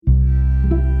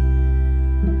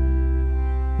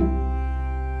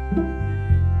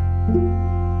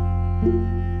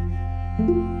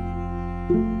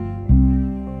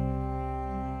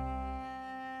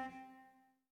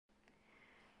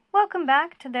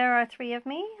back to There Are Three of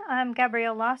Me. I'm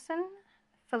Gabrielle Lawson,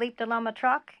 Philippe de la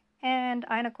Matraque, and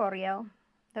Ina Coriel.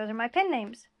 Those are my pen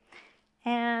names.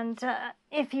 And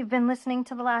if you've been listening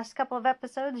to the last couple of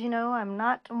episodes, you know I'm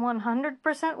not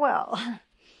 100% well.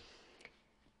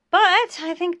 But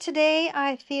I think today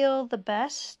I feel the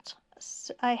best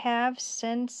I have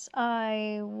since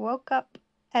I woke up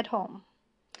at home.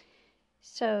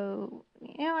 So,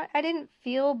 you know, I didn't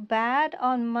feel bad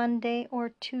on Monday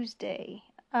or Tuesday.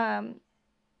 I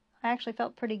actually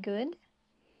felt pretty good.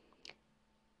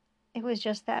 It was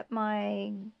just that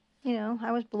I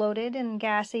was bloated and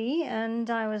gassy, and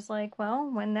I was like, well,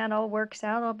 when that all works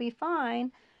out, I'll be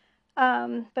fine.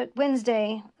 But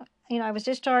Wednesday, I was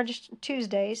discharged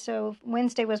Tuesday, so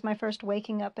Wednesday was my first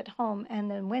waking up at home,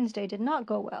 and then Wednesday did not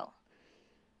go well.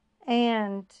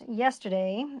 And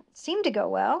yesterday seemed to go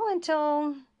well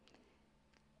until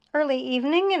early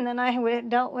evening, and then I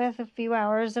dealt with a few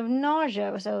hours of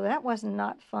nausea, so that was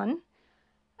not fun.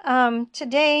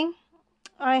 Today,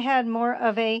 I had more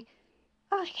of a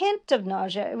hint of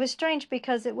nausea. It was strange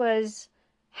because it was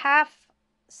half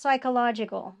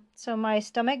psychological, so my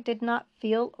stomach did not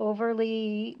feel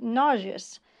overly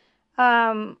nauseous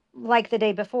like the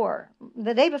day before.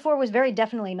 The day before was very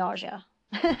definitely nausea.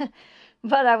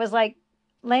 But I was like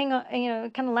laying on,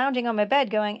 kind of lounging on my bed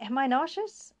going, am I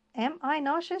nauseous? Am I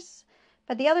nauseous?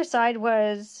 But the other side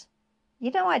was,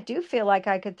 I do feel like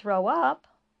I could throw up.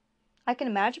 I can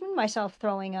imagine myself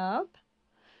throwing up.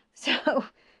 So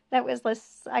that was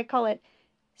less, I call it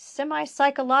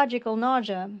semi-psychological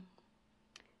nausea.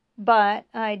 But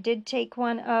I did take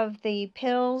one of the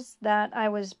pills that I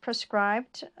was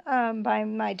prescribed by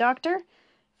my doctor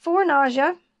for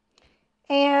nausea.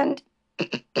 And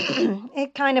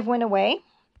it kind of went away.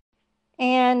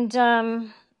 And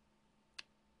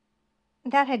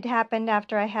that had happened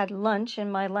after I had lunch,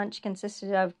 and my lunch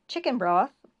consisted of chicken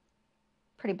broth,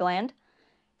 pretty bland,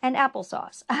 and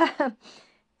applesauce.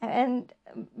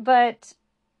 But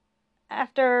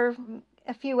after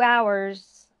a few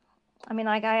hours,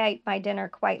 I ate my dinner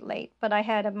quite late, but I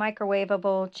had a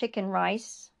microwavable chicken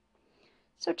rice,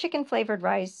 so chicken flavored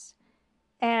rice,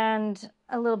 and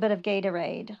a little bit of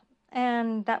Gatorade,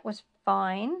 and that was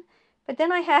fine. But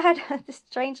then I had,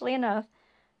 strangely enough,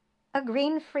 a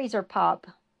green freezer pop.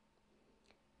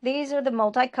 These are the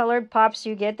multicolored pops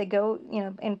you get that go,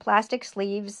 in plastic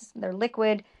sleeves. They're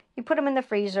liquid. You put them in the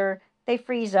freezer, they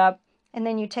freeze up, and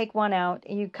then you take one out,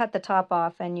 and you cut the top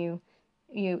off, and you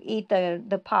eat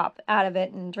the pop out of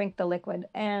it and drink the liquid.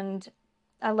 And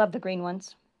I love the green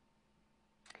ones.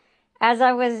 As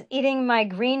I was eating my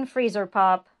green freezer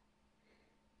pop,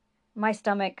 my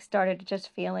stomach started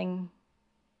just feeling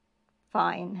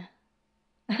fine.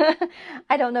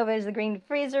 I don't know if it was the green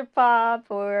freezer pop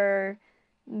or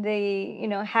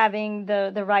the, having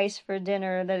the rice for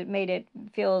dinner that it made it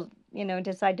feel,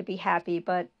 decide to be happy,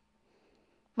 but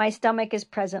my stomach is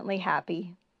presently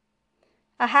happy.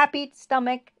 A happy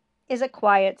stomach is a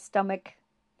quiet stomach.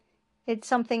 It's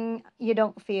something you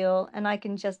don't feel, and I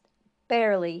can just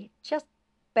barely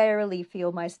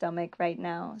feel my stomach right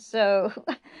now. So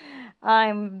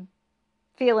I'm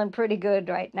feeling pretty good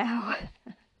right now.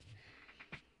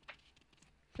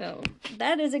 So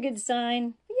that is a good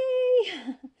sign.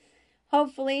 Yay!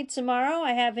 Hopefully tomorrow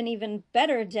I have an even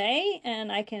better day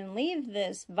and I can leave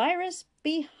this virus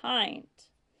behind.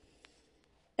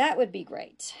 That would be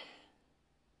great.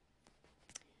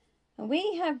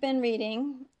 We have been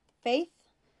reading Faith,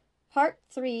 Part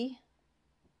 3,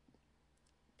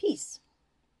 Peace.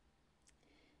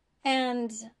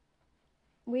 And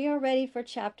we are ready for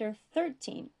Chapter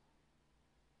 13.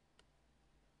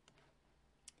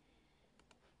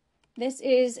 This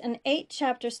is an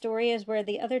 8-chapter story, as where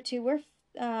the other two were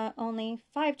only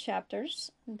 5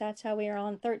 chapters. That's how we are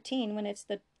on 13 when it's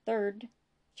the 3rd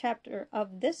chapter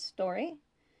of this story,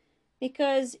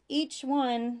 because each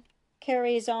one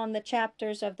carries on the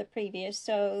chapters of the previous.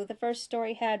 So the first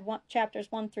story had chapters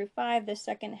 1 through 5. The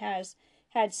second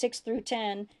had 6 through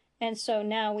 10. And so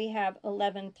now we have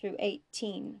 11 through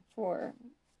 18 for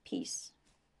peace.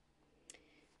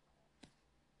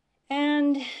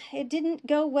 And it didn't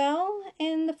go well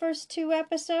in the first 2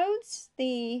 episodes.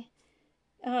 The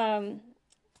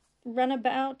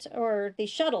runabout, or the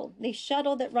shuttle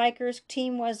that Riker's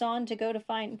team was on to go to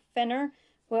find Fenner,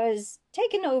 was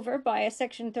taken over by a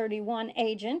Section 31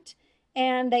 agent,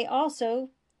 and they also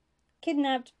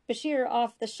kidnapped Bashir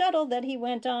off the shuttle that he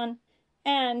went on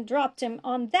and dropped him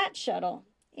on that shuttle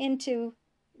into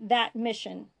that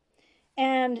mission.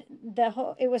 And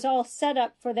it was all set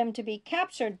up for them to be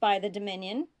captured by the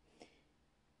Dominion,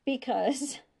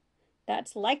 because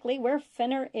that's likely where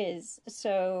Fenner is.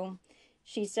 So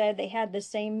She said they had the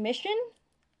same mission,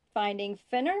 finding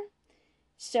Finner.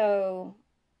 So,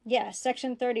 yeah,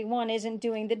 Section 31 isn't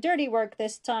doing the dirty work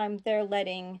this time. They're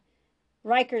letting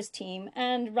Riker's team.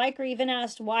 And Riker even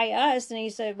asked, why us? And he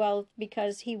said, well,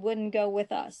 because he wouldn't go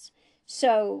with us.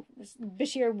 So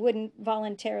Bashir wouldn't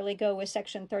voluntarily go with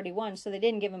Section 31, so they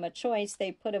didn't give him a choice.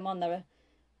 They put him on the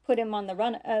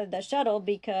shuttle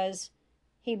because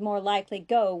he'd more likely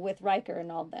go with Riker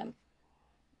and all them,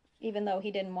 even though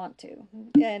he didn't want to.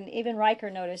 And even Riker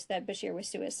noticed that Bashir was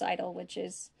suicidal, which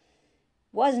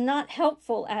was not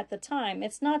helpful at the time.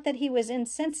 It's not that he was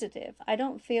insensitive. I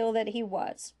don't feel that he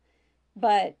was.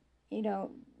 But,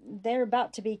 they're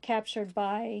about to be captured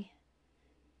by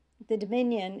the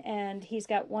Dominion, and he's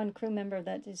got one crew member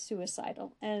that is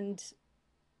suicidal. And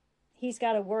he's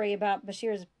got to worry about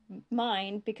Bashir's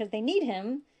mind because they need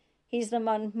him. He's the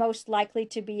one most likely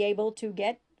to be able to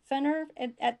get Fenner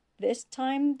at this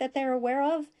time that they're aware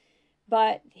of.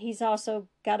 But he's also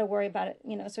got to worry about it,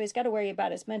 so he's got to worry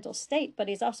about his mental state, but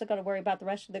he's also got to worry about the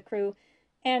rest of the crew.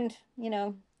 And,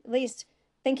 at least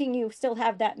thinking you still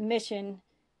have that mission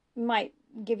might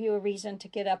give you a reason to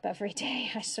get up every day,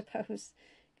 I suppose.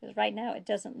 Because right now it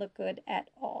doesn't look good at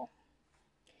all.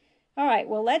 All right,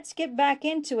 well, let's get back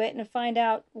into it and find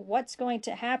out what's going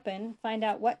to happen, find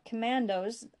out what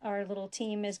commandos our little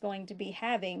team is going to be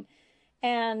having,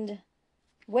 and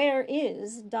where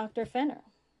is Dr. Fenner?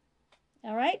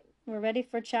 All right, we're ready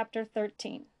for Chapter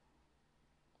 13.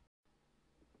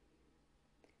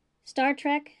 Star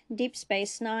Trek Deep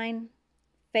Space Nine,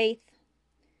 Faith,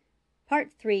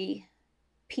 Part 3,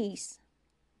 Peace,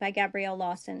 by Gabrielle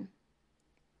Lawson.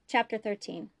 Chapter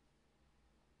 13.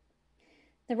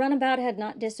 The runabout had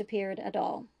not disappeared at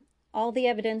all. All the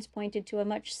evidence pointed to a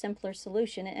much simpler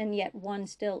solution, and yet one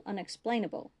still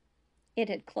unexplainable. It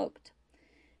had cloaked.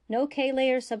 No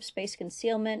K-layer subspace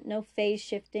concealment, no phase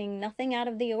shifting, nothing out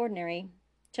of the ordinary,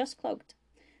 just cloaked.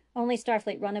 Only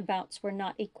Starfleet runabouts were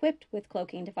not equipped with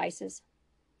cloaking devices.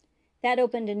 That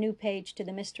opened a new page to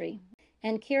the mystery,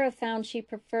 and Kira found she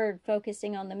preferred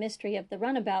focusing on the mystery of the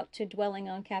runabout to dwelling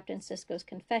on Captain Sisko's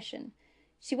confession.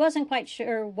 She wasn't quite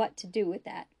sure what to do with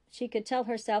that. She could tell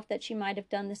herself that she might have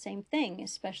done the same thing,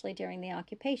 especially during the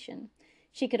occupation.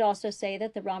 She could also say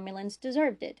that the Romulans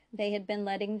deserved it. They had been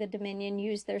letting the Dominion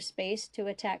use their space to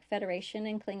attack Federation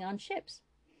and Klingon ships.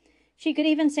 She could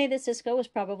even say that Sisko was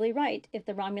probably right. If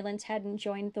the Romulans hadn't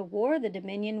joined the war, the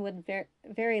Dominion would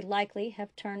very likely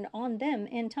have turned on them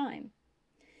in time.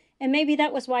 And maybe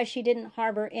that was why she didn't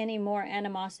harbor any more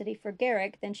animosity for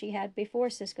Garak than she had before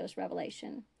Sisko's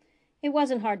revelation. It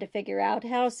wasn't hard to figure out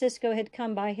how Sisko had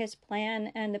come by his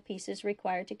plan and the pieces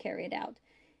required to carry it out.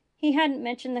 He hadn't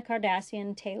mentioned the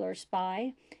Cardassian Taylor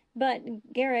spy,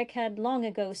 but Garak had long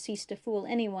ago ceased to fool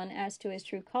anyone as to his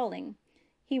true calling.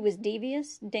 He was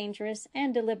devious, dangerous,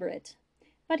 and deliberate,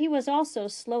 but he was also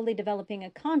slowly developing a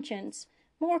conscience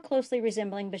more closely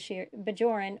resembling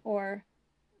Bajoran or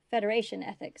Federation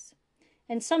ethics.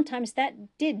 And sometimes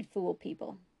that did fool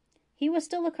people. He was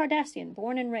still a Cardassian,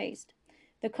 born and raised.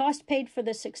 The cost paid for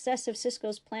the success of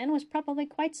Sisko's plan was probably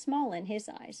quite small in his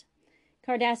eyes.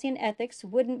 Cardassian ethics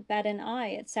wouldn't bat an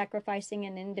eye at sacrificing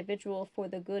an individual for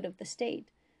the good of the state.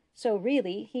 So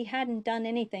really, he hadn't done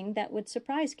anything that would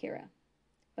surprise Kira.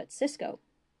 But Sisko.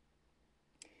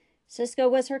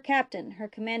 Sisko was her captain, her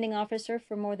commanding officer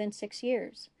for more than 6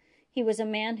 years. He was a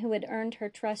man who had earned her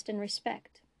trust and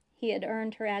respect. He had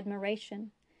earned her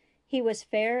admiration. He was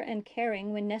fair and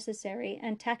caring when necessary,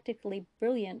 and tactically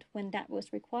brilliant when that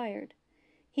was required.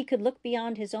 He could look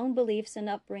beyond his own beliefs and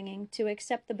upbringing to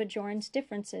accept the Bajorans'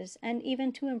 differences and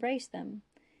even to embrace them.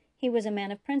 He was a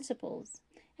man of principles,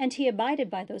 and he abided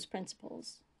by those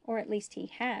principles, or at least he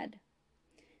had.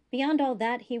 Beyond all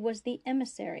that, he was the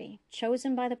emissary,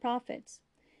 chosen by the prophets.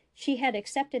 She had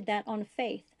accepted that on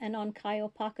faith and on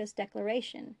Kaiopaka's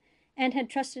declaration, and had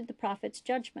trusted the prophets'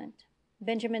 judgment.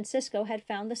 Benjamin Sisko had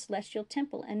found the Celestial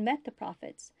Temple and met the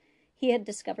prophets. He had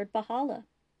discovered Bahala.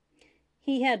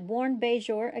 He had warned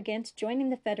Bajor against joining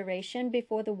the Federation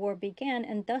before the war began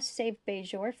and thus saved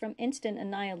Bajor from instant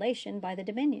annihilation by the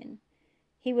Dominion.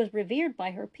 He was revered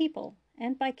by her people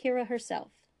and by Kira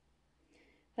herself.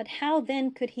 But how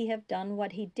then could he have done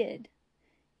what he did?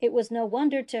 It was no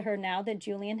wonder to her now that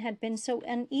Julian had been so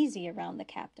uneasy around the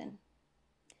captain.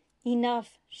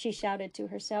 Enough, she shouted to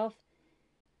herself.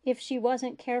 If she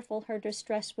wasn't careful, her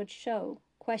distress would show.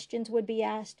 Questions would be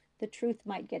asked, the truth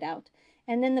might get out,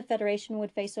 and then the Federation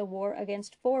would face a war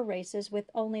against 4 races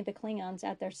with only the Klingons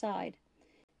at their side.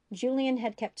 Julian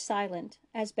had kept silent,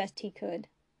 as best he could.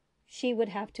 She would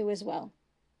have to as well.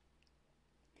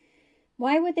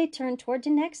 Why would they turn toward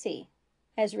Denexi?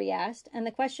 Esri asked, and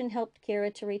the question helped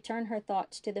Kira to return her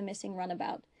thoughts to the missing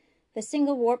runabout. The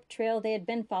single warp trail they had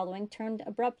been following turned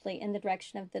abruptly in the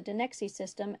direction of the Denexi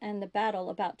system and the battle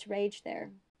about to rage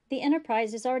there. The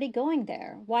Enterprise is already going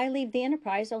there. Why leave the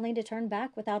Enterprise only to turn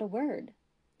back without a word?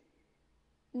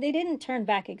 They didn't turn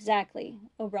back exactly,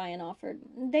 O'Brien offered.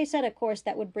 They set a course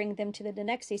that would bring them to the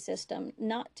Denexi system,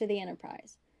 not to the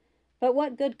Enterprise. But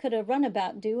what good could a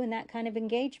runabout do in that kind of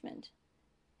engagement?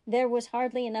 There was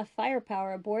hardly enough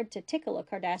firepower aboard to tickle a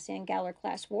Cardassian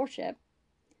Galler-class warship.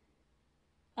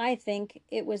 I think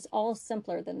it was all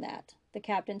simpler than that, the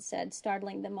captain said,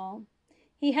 startling them all.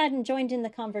 He hadn't joined in the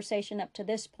conversation up to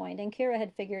this point, and Kira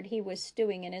had figured he was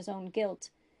stewing in his own guilt.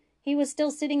 He was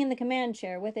still sitting in the command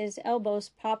chair with his elbows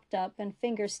propped up and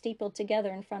fingers steepled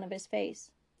together in front of his face.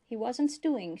 He wasn't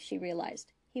stewing, she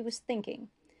realized. He was thinking.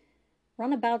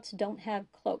 Runabouts don't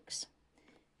have cloaks.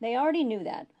 They already knew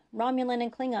that. Romulan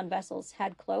and Klingon vessels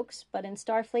had cloaks, but in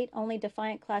Starfleet only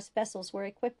Defiant-class vessels were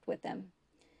equipped with them.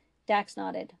 Dax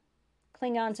nodded.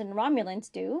 Klingons and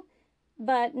Romulans do,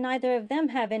 but neither of them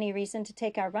have any reason to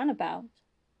take our runabout.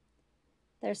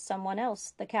 There's someone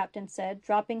else, the captain said,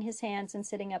 dropping his hands and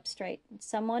sitting up straight.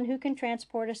 Someone who can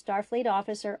transport a Starfleet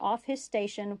officer off his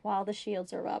station while the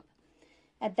shields are up.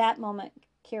 At that moment,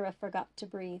 Kira forgot to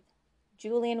breathe.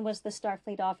 Julian was the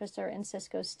Starfleet officer in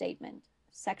Sisko's statement.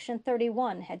 Section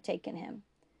 31 had taken him.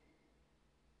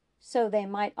 So they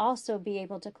might also be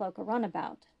able to cloak a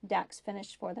runabout, Dax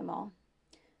finished for them all.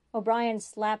 O'Brien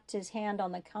slapped his hand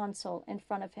on the console in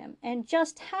front of him. And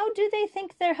just how do they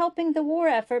think they're helping the war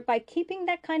effort by keeping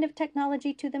that kind of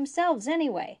technology to themselves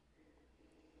anyway?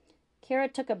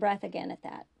 Kira took a breath again at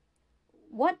that.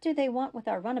 What do they want with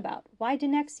our runabout? Why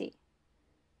Denexi?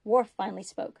 Worf finally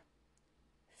spoke.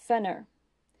 Fenner.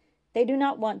 They do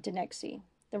not want Denexi.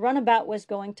 The runabout was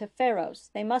going to Pharos.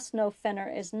 They must know Fenner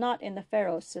is not in the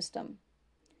Pharos system.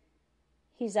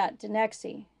 He's at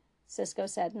Denexi, Sisko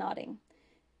said, nodding.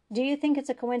 Do you think it's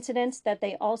a coincidence that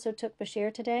they also took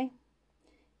Bashir today?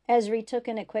 Esri took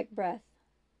in a quick breath.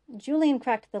 Julian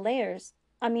cracked the layers.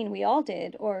 I mean, we all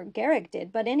did, or Garrick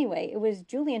did, but anyway, it was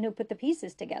Julian who put the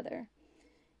pieces together.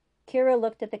 Kira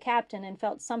looked at the captain and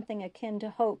felt something akin to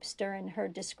hope stir in her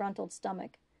disgruntled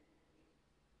stomach.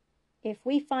 If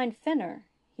we find Fenner,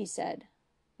 he said,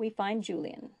 we find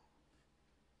Julian.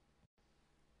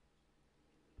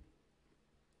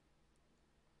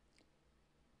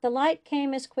 The light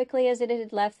came as quickly as it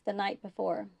had left the night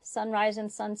before. Sunrise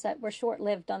and sunset were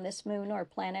short-lived on this moon or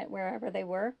planet, wherever they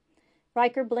were.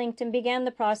 Riker blinked and began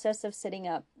the process of sitting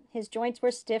up. His joints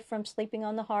were stiff from sleeping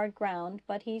on the hard ground,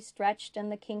 but he stretched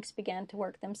and the kinks began to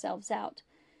work themselves out.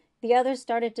 The others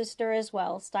started to stir as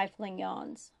well, stifling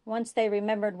yawns. Once they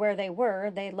remembered where they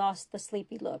were, they lost the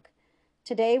sleepy look.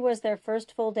 Today was their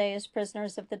first full day as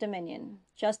prisoners of the Dominion.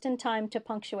 Just in time to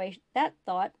punctuate that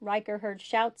thought, Riker heard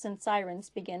shouts and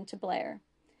sirens begin to blare.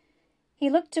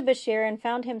 He looked to Bashir and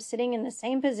found him sitting in the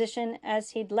same position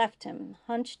as he'd left him,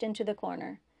 hunched into the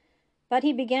corner. But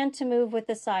he began to move with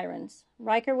the sirens.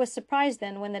 Riker was surprised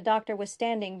then when the doctor was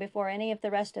standing before any of the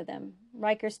rest of them.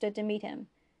 Riker stood to meet him.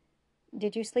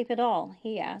 Did you sleep at all?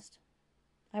 He asked.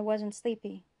 I wasn't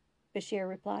sleepy, Bashir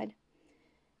replied.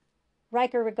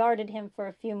 Riker regarded him for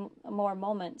a few more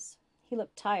moments. He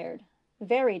looked tired,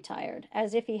 very tired,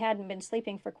 as if he hadn't been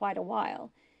sleeping for quite a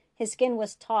while. His skin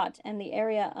was taut, and the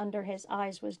area under his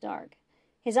eyes was dark.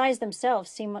 His eyes themselves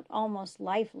seemed almost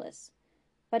lifeless.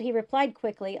 But he replied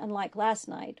quickly, unlike last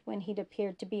night, when he'd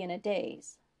appeared to be in a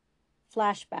daze.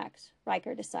 Flashbacks,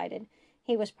 Riker decided.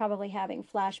 He was probably having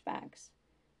flashbacks.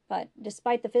 But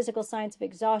despite the physical signs of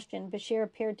exhaustion, Bashir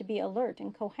appeared to be alert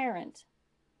and coherent.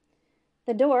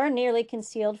 The door, nearly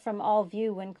concealed from all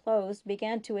view when closed,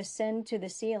 began to ascend to the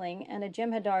ceiling, and a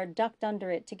Jem'Hadar ducked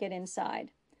under it to get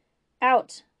inside.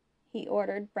 Out, he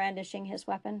ordered, brandishing his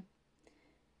weapon.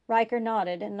 Riker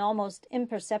nodded, an almost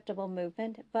imperceptible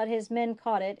movement, but his men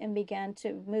caught it and began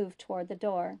to move toward the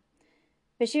door.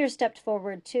 Bashir stepped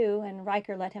forward too, and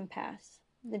Riker let him pass.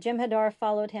 The Jem'Hadar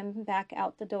followed him back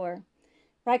out the door.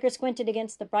 Riker squinted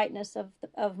against the brightness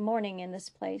of morning in this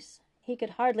place. He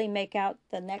could hardly make out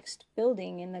the next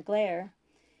building in the glare.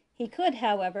 He could,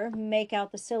 however, make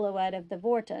out the silhouette of the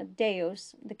Vorta,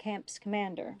 Deus, the camp's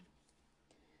commander.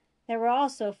 There were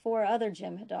also 4 other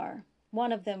Jem'Hadar.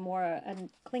 One of them wore a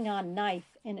Klingon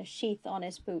knife in a sheath on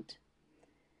his boot.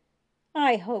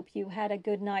 I hope you had a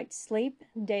good night's sleep,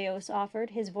 Deus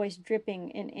offered, his voice dripping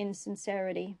in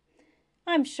insincerity.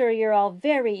 I'm sure you're all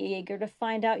very eager to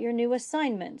find out your new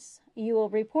assignments. You will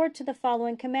report to the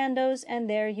following commandos, and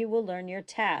there you will learn your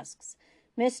tasks.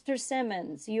 Mr.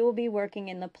 Simmons, you will be working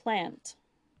in the plant.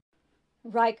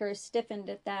 Riker stiffened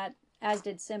at that, as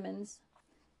did Simmons.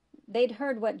 They'd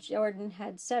heard what Jordan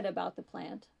had said about the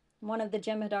plant. One of the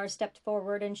Jem'Hadar stepped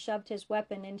forward and shoved his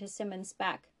weapon into Simmons'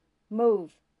 back.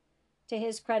 "Move." To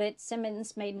his credit,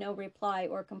 Simmons made no reply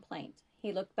or complaint.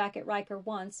 He looked back at Riker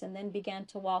once and then began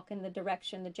to walk in the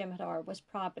direction the Jem'Hadar was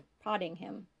prodding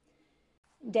him.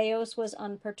 Deos was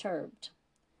unperturbed.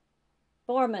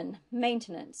 "Borman,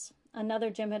 maintenance."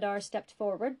 Another Jem'Hadar stepped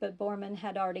forward, but Borman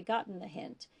had already gotten the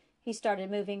hint. He started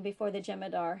moving before the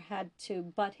Jem'Hadar had to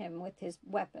butt him with his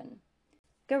weapon.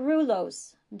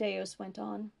 "Garulos," Deos went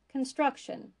on.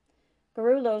 "Construction."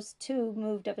 Garulos, too,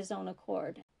 moved of his own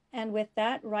accord, and with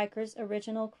that Riker's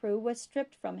original crew was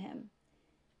stripped from him.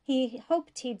 He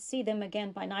hoped he'd see them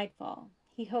again by nightfall.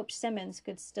 He hoped Simmons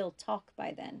could still talk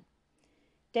by then.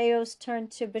 Deos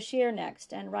turned to Bashir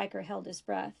next, and Riker held his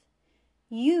breath.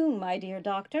 "You, my dear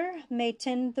doctor, may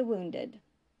tend the wounded."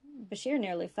 Bashir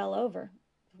nearly fell over.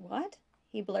 "What?"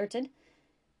 he blurted.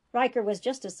 Riker was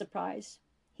just as surprised.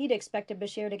 He'd expected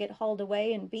Bashir to get hauled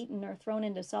away and beaten or thrown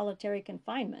into solitary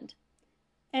confinement.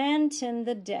 "And tend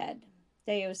the dead,"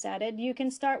 Deos added. "You can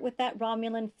start with that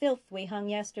Romulan filth we hung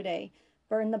yesterday.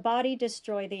 Burn the body,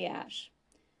 destroy the ash."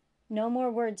 No more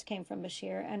words came from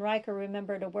Bashir, and Riker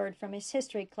remembered a word from his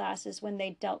history classes when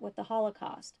they'd dealt with the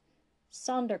Holocaust.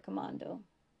 Sonderkommando.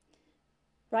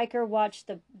 Riker watched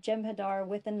the Jem'Hadar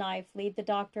with the knife lead the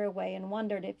doctor away and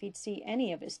wondered if he'd see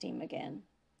any of his team again.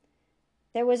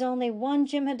 There was only one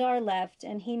Jem'Hadar left,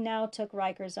 and he now took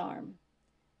Riker's arm.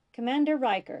 "Commander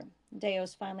Riker,"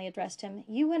 Deos finally addressed him,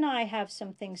 "you and I have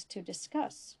some things to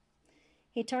discuss."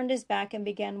 He turned his back and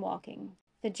began walking.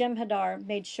 The Jem'Hadar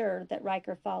made sure that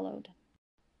Riker followed.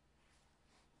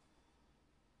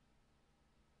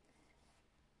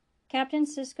 Captain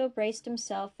Sisko braced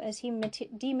himself as he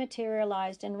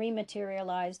dematerialized and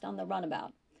rematerialized on the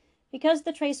runabout. Because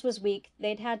the trace was weak,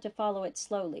 they'd had to follow it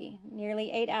slowly.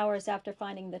 Nearly 8 hours after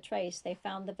finding the trace, they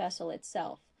found the vessel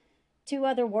itself. 2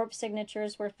 other warp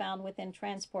signatures were found within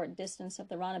transport distance of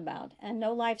the runabout, and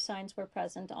no life signs were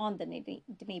present on the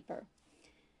Dnieper.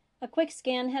 A quick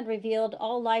scan had revealed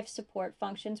all life support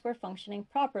functions were functioning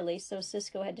properly, so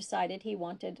Sisko had decided he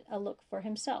wanted a look for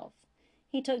himself.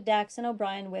 He took Dax and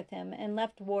O'Brien with him and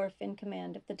left Worf in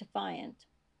command of the Defiant.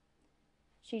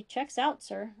 "She checks out,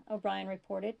 sir," O'Brien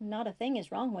reported. "Not a thing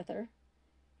is wrong with her."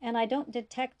 "And I don't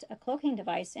detect a cloaking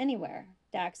device anywhere,"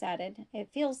 Dax added. "It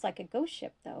feels like a ghost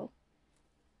ship, though."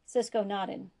 Sisko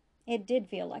nodded. It did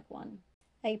feel like one.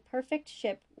 A perfect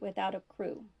ship without a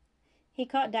crew. He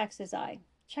caught Dax's eye.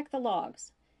 "Check the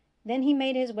logs." Then he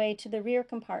made his way to the rear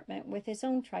compartment with his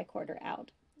own tricorder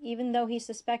out. Even though he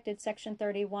suspected Section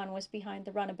 31 was behind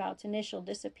the runabout's initial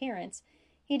disappearance,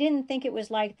 he didn't think it was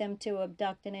like them to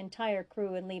abduct an entire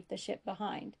crew and leave the ship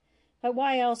behind. But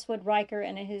why else would Riker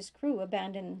and his crew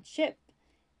abandon ship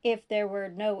if there were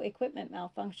no equipment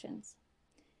malfunctions?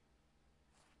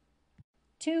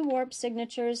 2 warp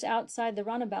signatures outside the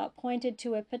runabout pointed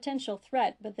to a potential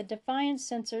threat, but the Defiant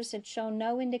sensors had shown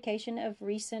no indication of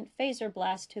recent phaser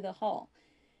blast to the hull.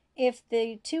 If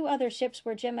the 2 other ships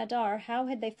were Jem'Hadar, how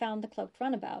had they found the cloaked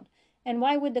runabout? And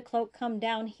why would the cloak come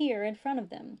down here in front of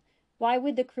them? Why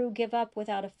would the crew give up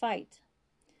without a fight?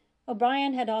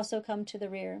 O'Brien had also come to the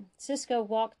rear. Sisko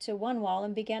walked to one wall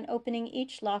and began opening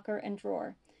each locker and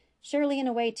drawer. Surely an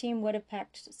away team would have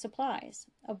packed supplies.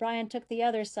 O'Brien took the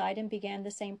other side and began the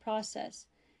same process.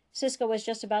 Sisko was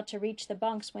just about to reach the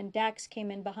bunks when Dax came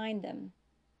in behind them.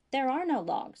 "There are no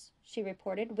logs," she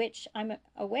reported, "which, I'm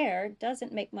aware,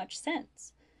 doesn't make much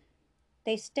sense."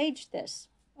 "They staged this,"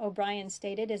 O'Brien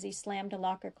stated as he slammed a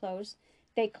locker closed.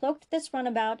 "They cloaked this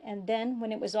runabout, and then,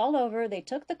 when it was all over, they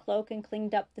took the cloak and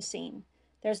cleaned up the scene.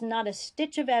 There's not a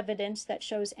stitch of evidence that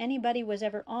shows anybody was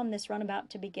ever on this runabout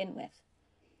to begin with."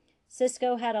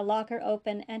 Sisko had a locker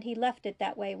open, and he left it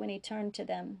that way when he turned to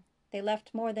them. "They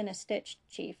left more than a stitch,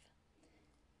 Chief."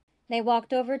 They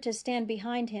walked over to stand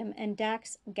behind him, and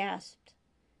Dax gasped.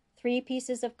 3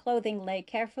 pieces of clothing lay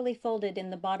carefully folded in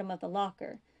the bottom of the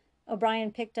locker.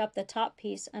 O'Brien picked up the top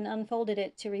piece and unfolded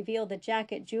it to reveal the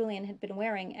jacket Julian had been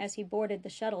wearing as he boarded the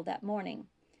shuttle that morning.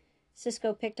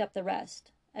 Sisko picked up the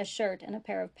rest, a shirt and a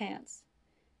pair of pants.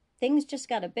 Things just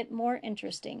got a bit more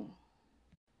interesting.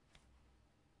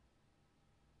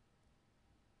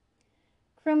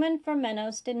 Crewman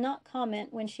Formenos did not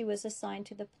comment when she was assigned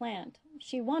to the plant.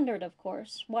 She wondered, of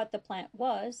course, what the plant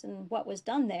was and what was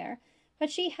done there,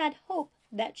 but she had hope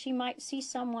that she might see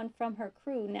someone from her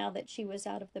crew now that she was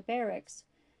out of the barracks.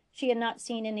 She had not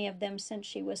seen any of them since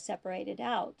she was separated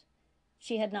out.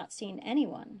 She had not seen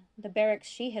anyone. The barracks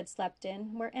she had slept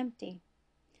in were empty.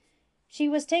 She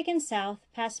was taken south,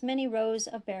 past many rows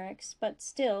of barracks, but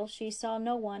still she saw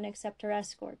no one except her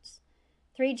escorts.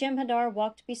 3 Jem'Hadar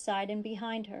walked beside and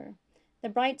behind her. The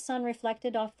bright sun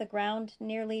reflected off the ground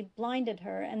nearly blinded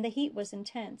her, and the heat was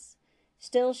intense.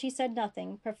 Still she said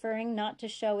nothing, preferring not to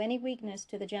show any weakness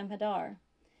to the Jem'Hadar.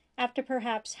 After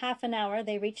perhaps half an hour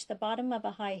they reached the bottom of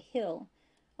a high hill.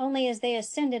 Only as they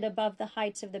ascended above the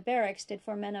heights of the barracks did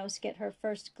Formenos get her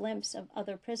first glimpse of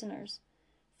other prisoners.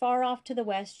 Far off to the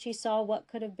west she saw what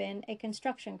could have been a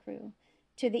construction crew.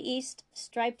 To the east,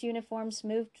 striped uniforms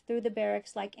moved through the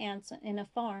barracks like ants in a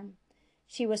farm.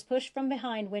 She was pushed from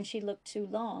behind when she looked too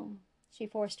long. She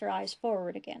forced her eyes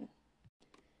forward again.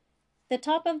 The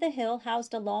top of the hill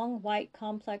housed a long, white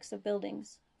complex of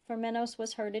buildings. Formenos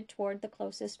was herded toward the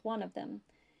closest one of them.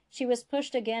 She was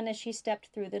pushed again as she stepped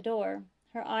through the door.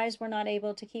 Her eyes were not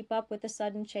able to keep up with the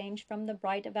sudden change from the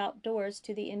bright of outdoors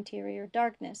to the interior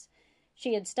darkness.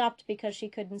 She had stopped because she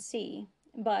couldn't see,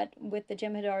 but, with the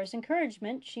Jem'Hadar's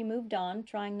encouragement, she moved on,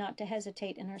 trying not to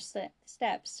hesitate in her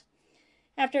steps.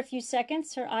 After a few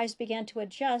seconds, her eyes began to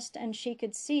adjust, and she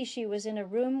could see she was in a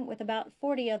room with about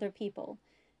 40 other people.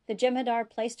 The Jem'Hadar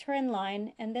placed her in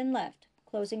line and then left,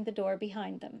 closing the door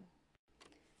behind them.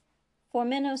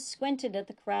 Formenos squinted at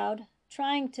the crowd,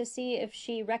 trying to see if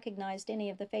she recognized any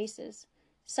of the faces.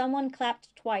 Someone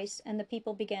clapped twice, and the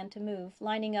people began to move,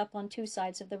 lining up on two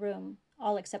sides of the room,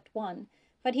 all except one,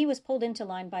 but he was pulled into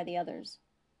line by the others.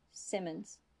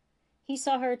 Simmons. He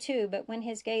saw her too, but when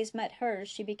his gaze met hers,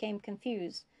 she became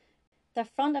confused. The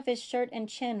front of his shirt and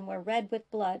chin were red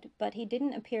with blood, but he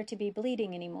didn't appear to be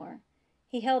bleeding anymore.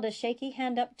 He held a shaky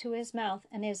hand up to his mouth,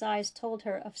 and his eyes told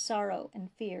her of sorrow and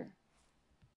fear.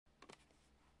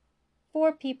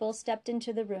 4 people stepped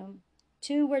into the room.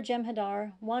 2 were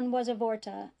Jem'Hadar, 1 was a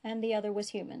Vorta, and the other was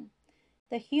human.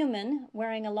 The human,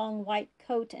 wearing a long white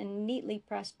coat and neatly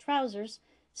pressed trousers,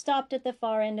 stopped at the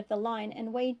far end of the line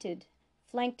and waited,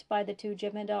 flanked by the 2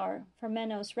 Jem'Hadar.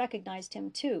 Formenos recognized him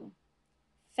too.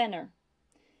 Fenner.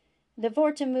 The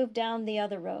Vorta moved down the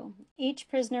other row. Each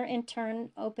prisoner in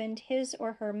turn opened his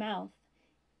or her mouth.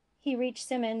 He reached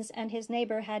Simmons, and his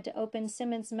neighbor had to open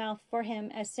Simmons' mouth for him,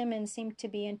 as Simmons seemed to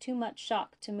be in too much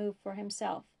shock to move for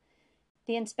himself.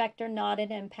 The inspector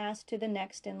nodded and passed to the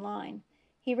next in line.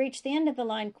 He reached the end of the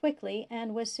line quickly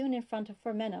and was soon in front of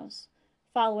Formenos.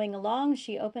 Following along,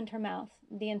 she opened her mouth.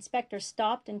 The inspector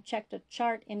stopped and checked a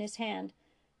chart in his hand.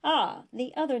 "Ah,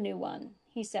 the other new one,"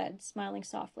 he said, smiling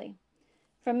softly.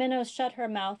 Formenos shut her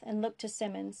mouth and looked to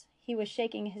Simmons. He was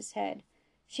shaking his head.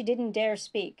 She didn't dare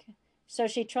speak, so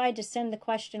she tried to send the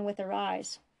question with her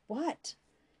eyes. "What?"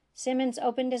 Simmons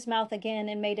opened his mouth again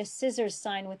and made a scissors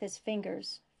sign with his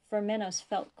fingers. Formenos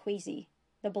felt queasy.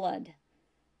 The blood.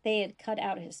 They had cut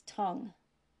out his tongue.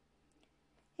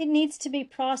 "It needs to be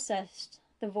processed,"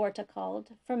 the Vorta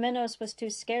called. Formenos was too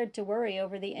scared to worry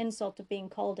over the insult of being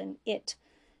called an it.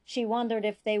 She wondered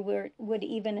if they would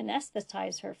even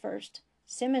anesthetize her first.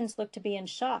 Simmons looked to be in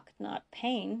shock, not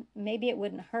pain. Maybe it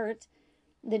wouldn't hurt.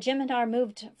 The Jem'Hadar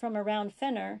moved from around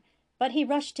Fenner, but he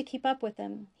rushed to keep up with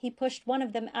them. He pushed one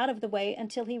of them out of the way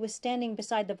until he was standing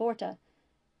beside the Vorta.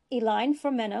 "Eline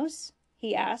Formenos?"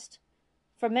 he asked.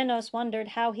 Formenos wondered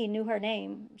how he knew her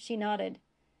name. She nodded.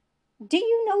 "Do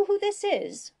you know who this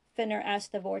is?" Fenner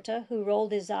asked the Vorta, who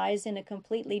rolled his eyes in a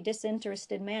completely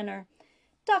disinterested manner.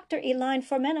 "Dr. Eline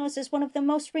Formenos is one of the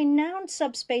most renowned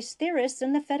subspace theorists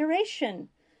in the Federation."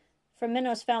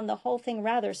 Formenos found the whole thing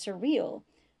rather surreal.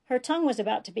 Her tongue was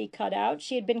about to be cut out.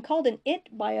 She had been called an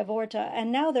it by a Vorta,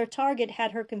 and now their target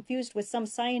had her confused with some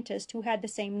scientist who had the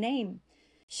same name.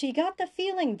 She got the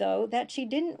feeling, though, that she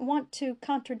didn't want to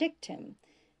contradict him.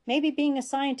 Maybe being a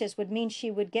scientist would mean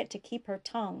she would get to keep her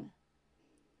tongue.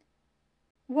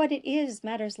 "What it is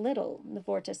matters little," the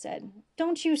Vorta said.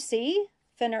 "Don't you see?"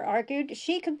 Fenner argued.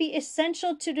 "She could be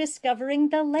essential to discovering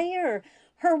the layer.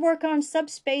 Her work on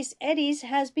subspace eddies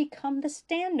has become the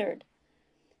standard."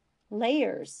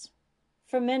 Layers.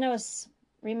 Formenos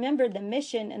remembered the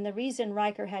mission and the reason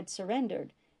Riker had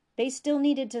surrendered. They still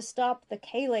needed to stop the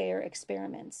K-layer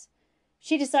experiments.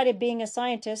 She decided being a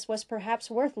scientist was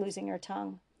perhaps worth losing her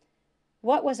tongue.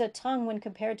 What was a tongue when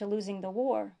compared to losing the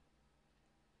war?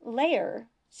 "Layer?"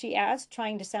 she asked,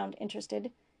 trying to sound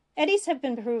interested. "Eddies have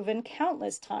been proven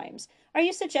countless times. Are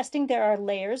you suggesting there are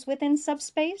layers within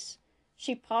subspace?"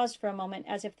 She paused for a moment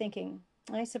as if thinking.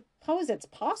 "I suppose it's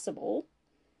possible."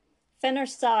 Fenner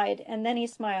sighed, and then he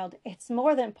smiled. "It's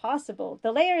more than possible.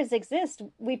 The layers exist.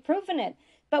 We've proven it.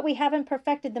 But we haven't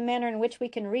perfected the manner in which we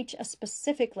can reach a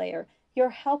specific layer. Your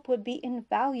help would be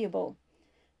invaluable."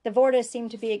 The Vorta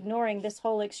seemed to be ignoring this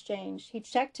whole exchange. He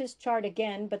checked his chart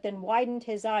again, but then widened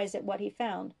his eyes at what he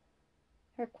found.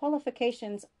 "Her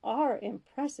qualifications are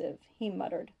impressive," he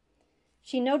muttered.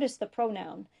 She noticed the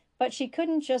pronoun, but she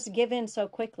couldn't just give in so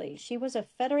quickly. She was a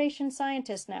Federation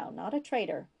scientist now, not a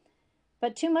traitor.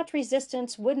 But too much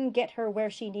resistance wouldn't get her where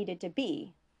she needed to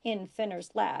be, in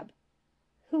Fenner's lab.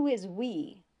 "Who is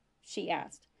we?" she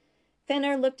asked.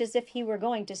 Fenner looked as if he were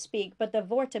going to speak, but the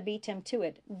Vorta beat him to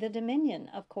it. "The Dominion,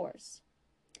 of course."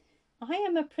 "I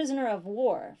am a prisoner of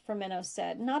war," Firminos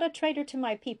said, "not a traitor to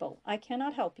my people. I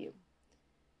cannot help you."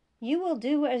 "You will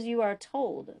do as you are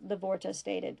told," the Vorta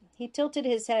stated. He tilted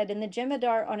his head, and the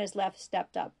Jem'Hadar on his left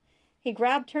stepped up. He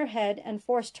grabbed her head and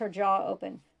forced her jaw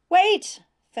open. "Wait!"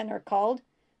 Fenner called.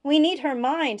 "We need her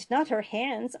mind, not her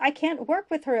hands. I can't work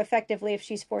with her effectively if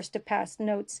she's forced to pass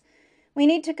notes. We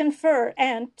need to confer,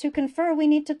 and to confer we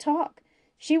need to talk.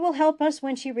 She will help us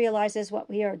when she realizes what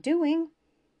we are doing."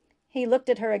 He looked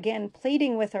at her again,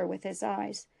 pleading with her with his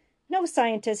eyes. "No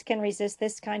scientist can resist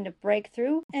this kind of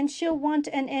breakthrough, and she'll want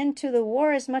an end to the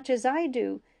war as much as I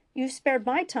do. You've spared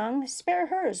my tongue, spare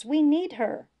hers. We need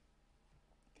her."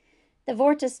 The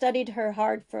Vorta studied her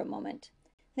hard for a moment.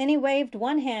 Then he waved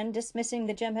one hand, dismissing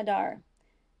the Jem'Hadar.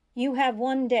 "You have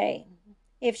 1 day.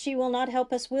 If she will not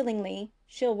help us willingly,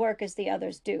 she'll work as the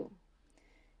others do."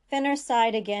 Fenner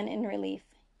sighed again in relief.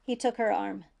 He took her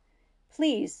arm.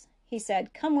 "Please," he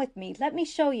said, "come with me. Let me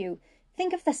show you.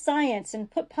 Think of the science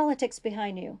and put politics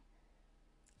behind you."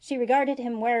 She regarded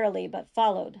him warily, but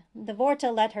followed. The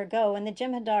Vorta let her go, and the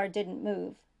Jem'Hadar didn't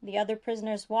move. The other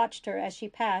prisoners watched her as she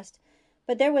passed,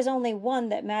 but there was only one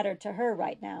that mattered to her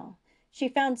right now. She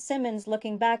found Simmons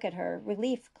looking back at her,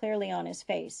 relief clearly on his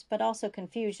face, but also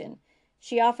confusion.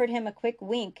 She offered him a quick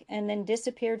wink and then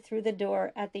disappeared through the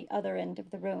door at the other end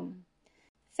of the room.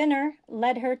 Fenner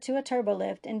led her to a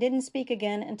turbolift and didn't speak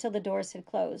again until the doors had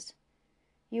closed.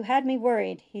 "You had me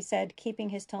worried," he said, keeping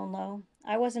his tone low.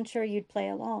 "I wasn't sure you'd play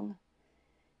along."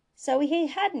 So he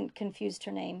hadn't confused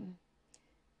her name.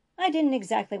 "I didn't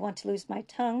exactly want to lose my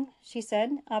tongue," she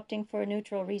said, opting for a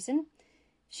neutral reason.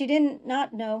 She did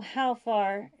not know how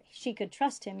far she could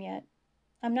trust him yet.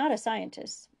 "I'm not a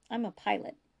scientist. I'm a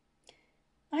pilot."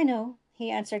 "I know," he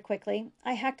answered quickly.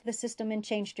 "I hacked the system and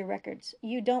changed your records.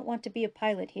 You don't want to be a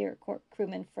pilot here,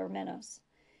 crewman Firminos."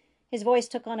 His voice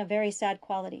took on a very sad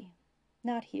quality.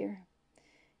 "Not here.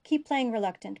 Keep playing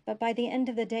reluctant, but by the end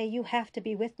of the day you have to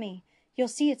be with me. You'll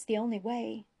see it's the only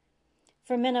way."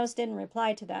 Firminos didn't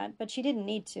reply to that, but she didn't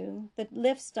need to. The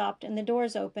lift stopped and the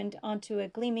doors opened onto a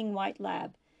gleaming white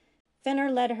lab.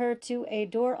 Fenner led her to a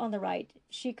door on the right.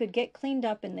 She could get cleaned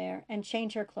up in there and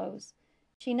change her clothes.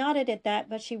 She nodded at that,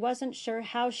 but she wasn't sure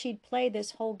how she'd play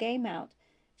this whole game out.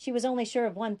 She was only sure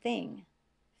of one thing.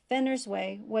 Fenner's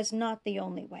way was not the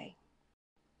only way.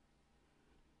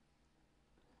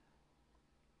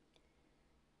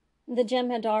 The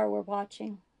Jem'Hadar were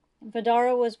watching.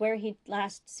 Vidara was where he'd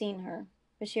last seen her.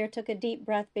 Bashir took a deep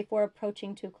breath before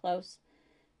approaching too close.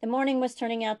 The morning was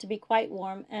turning out to be quite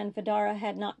warm, and Vidara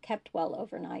had not kept well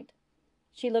overnight.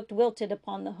 She looked wilted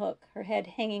upon the hook, her head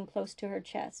hanging close to her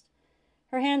chest.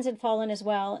 Her hands had fallen as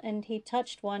well, and he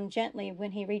touched one gently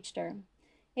when he reached her.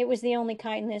 It was the only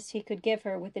kindness he could give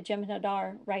her with the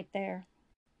Jem'Hadar right there.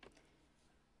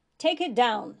 "Take it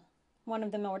down," one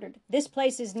of them ordered. "This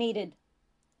place is needed."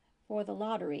 "For the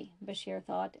lottery," Bashir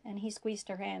thought, and he squeezed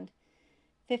her hand.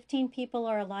 15 people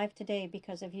are alive today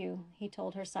because of you," he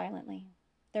told her silently.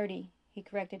 30, he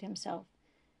corrected himself.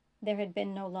 There had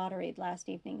been no lottery last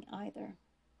evening either.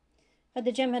 But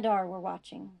the Jem'Hadar were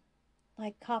watching.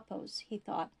 Like Kapos, he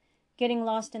thought, getting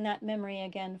lost in that memory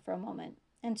again for a moment.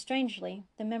 And strangely,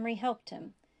 the memory helped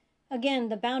him. Again,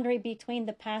 the boundary between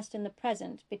the past and the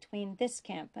present, between this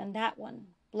camp and that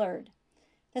one, blurred.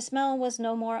 The smell was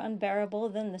no more unbearable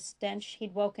than the stench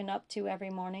he'd woken up to every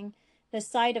morning, the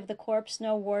sight of the corpse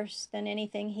no worse than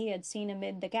anything he had seen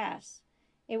amid the gas.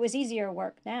 It was easier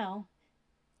work now,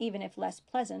 even if less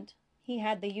pleasant. He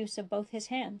had the use of both his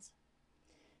hands.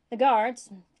 The guards,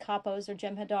 Kapos or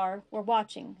Jem'Hadar, were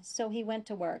watching, so he went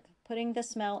to work, putting the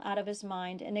smell out of his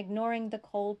mind and ignoring the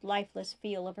cold, lifeless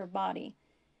feel of her body.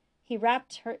 He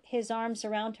wrapped his arms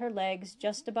around her legs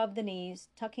just above the knees,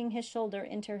 tucking his shoulder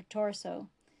into her torso.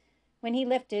 When he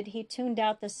lifted, he tuned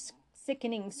out the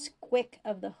sickening squick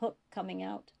of the hook coming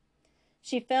out.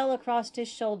 She fell across his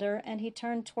shoulder, and he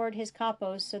turned toward his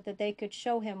Kapos so that they could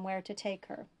show him where to take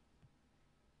her.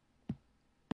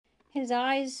 His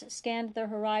eyes scanned the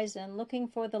horizon, looking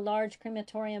for the large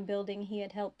crematorium building he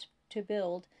had helped to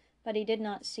build, but he did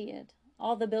not see it.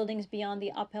 All the buildings beyond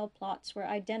the uphill plots were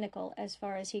identical as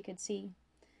far as he could see.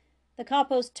 The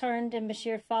Kapos turned, and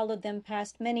Bashir followed them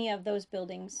past many of those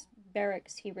buildings,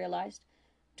 barracks, he realized,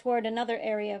 toward another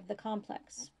area of the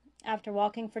complex. After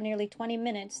walking for nearly 20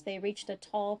 minutes, they reached a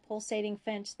tall, pulsating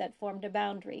fence that formed a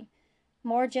boundary.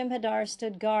 More Jem'Hadar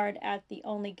stood guard at the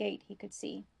only gate he could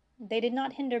see. They did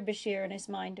not hinder Bashir and his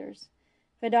minders.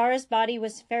 Vidara's body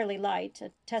was fairly light,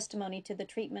 a testimony to the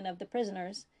treatment of the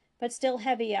prisoners, but still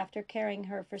heavy after carrying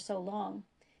her for so long.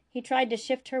 He tried to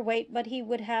shift her weight, but he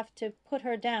would have to put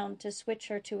her down to switch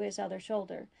her to his other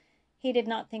shoulder. He did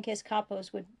not think his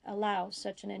capos would allow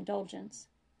such an indulgence.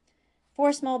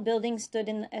 4 small buildings stood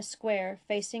in a square,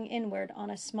 facing inward on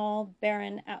a small,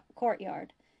 barren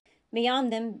courtyard.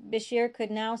 Beyond them, Bashir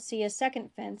could now see a second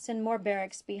fence and more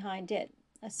barracks behind it.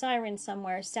 A siren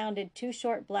somewhere sounded 2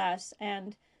 short blasts,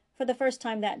 and, for the first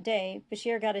time that day,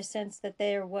 Bashir got a sense that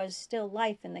there was still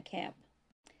life in the camp.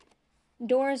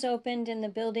 Doors opened in the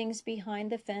buildings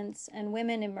behind the fence, and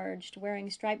women emerged, wearing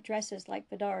striped dresses like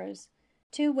Vidara's.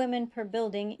 2 women per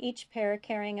building, each pair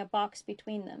carrying a box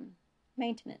between them.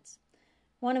 Maintenance.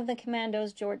 One of the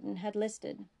commandos Jordan had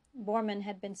listed. Borman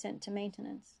had been sent to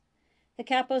maintenance. The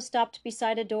capo stopped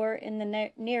beside a door in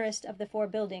the nearest of the 4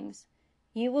 buildings.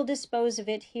 "You will dispose of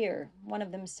it here," one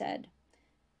of them said,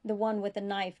 the one with the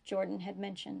knife Jordan had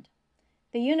mentioned.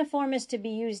 "The uniform is to be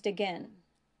used again."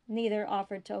 Neither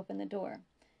offered to open the door.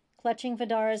 Clutching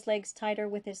Vidara's legs tighter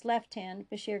with his left hand,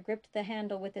 Bashir gripped the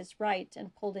handle with his right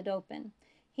and pulled it open.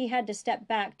 He had to step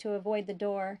back to avoid the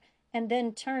door, and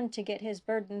then turned to get his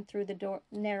burden through the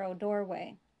narrow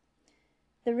doorway.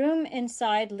 The room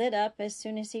inside lit up as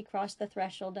soon as he crossed the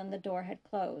threshold and the door had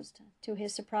closed. To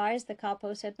his surprise, the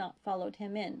capos had not followed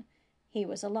him in. He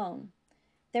was alone.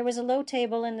 There was a low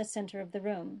table in the center of the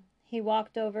room. He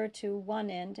walked over to one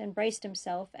end and braced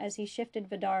himself as he shifted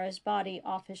Vidara's body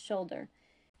off his shoulder.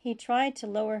 He tried to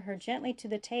lower her gently to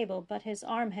the table, but his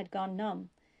arm had gone numb.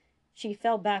 She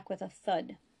fell back with a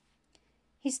thud.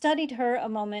 He studied her a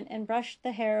moment and brushed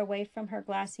the hair away from her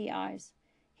glassy eyes.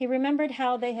 He remembered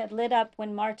how they had lit up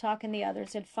when Martok and the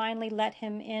others had finally let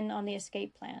him in on the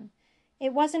escape plan.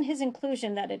 It wasn't his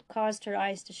inclusion that had caused her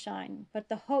eyes to shine, but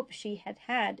the hope she had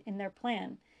had in their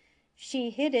plan. She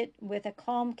hid it with a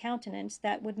calm countenance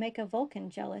that would make a Vulcan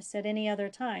jealous at any other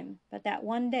time, but that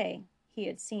one day he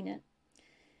had seen it.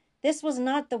 This was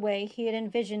not the way he had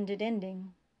envisioned it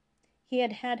ending. He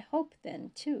had had hope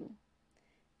then, too.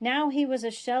 Now he was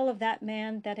a shell of that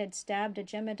man that had stabbed a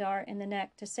jem'hadar in the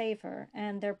neck to save her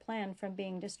and their plan from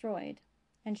being destroyed.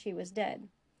 And she was dead.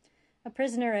 A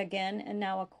prisoner again, and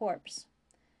now a corpse.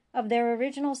 Of their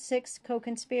original 6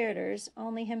 co-conspirators,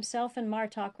 only himself and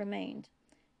Martok remained.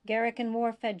 Garrick and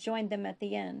Worf had joined them at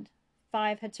the end.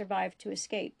 5 had survived to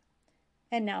escape.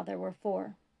 And now there were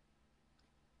 4.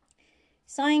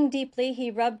 Sighing deeply,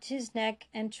 he rubbed his neck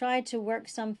and tried to work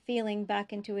some feeling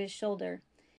back into his shoulder.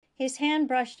 His hand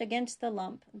brushed against the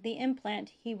lump, the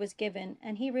implant he was given,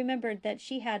 and he remembered that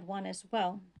she had one as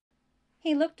well.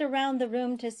 He looked around the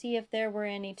room to see if there were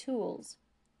any tools.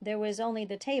 There was only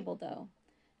the table, though.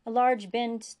 A large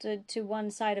bin stood to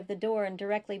one side of the door, and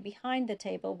directly behind the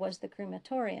table was the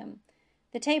crematorium.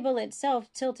 The table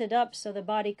itself tilted up so the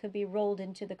body could be rolled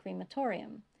into the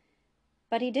crematorium.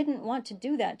 But he didn't want to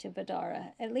do that to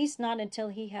Vidara, at least not until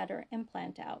he had her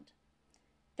implant out.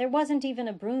 There wasn't even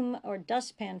a broom or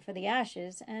dustpan for the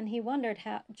ashes, and he wondered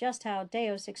just how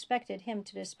Deus expected him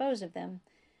to dispose of them.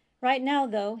 Right now,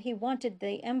 though, he wanted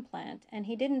the implant, and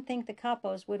he didn't think the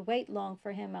capos would wait long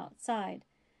for him outside.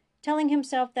 Telling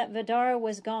himself that Vidara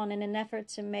was gone in an effort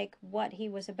to make what he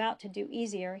was about to do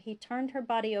easier, he turned her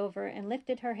body over and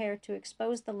lifted her hair to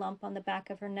expose the lump on the back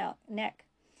of her neck.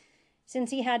 Since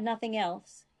he had nothing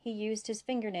else, he used his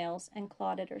fingernails and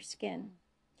clawed at her skin.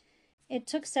 It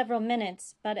took several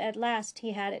minutes, but at last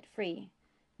he had it free.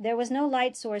 There was no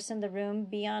light source in the room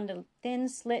beyond a thin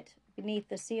slit beneath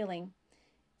the ceiling.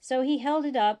 So he held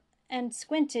it up and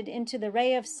squinted into the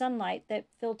ray of sunlight that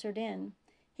filtered in.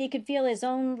 He could feel his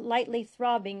own lightly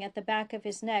throbbing at the back of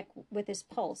his neck with his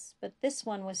pulse, but this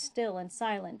one was still and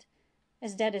silent,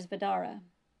 as dead as Vidara.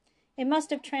 It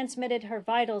must have transmitted her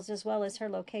vitals as well as her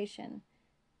location.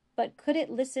 But could it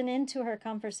listen in to her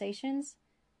conversations?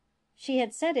 She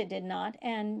had said it did not,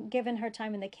 and given her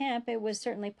time in the camp, it was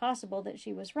certainly possible that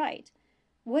she was right.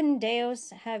 Wouldn't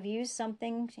Deus have used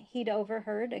something he'd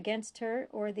overheard against her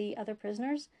or the other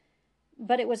prisoners?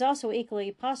 But it was also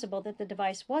equally possible that the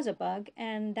device was a bug,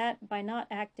 and that by not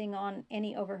acting on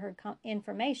any overheard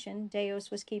information,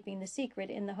 Deus was keeping the secret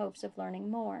in the hopes of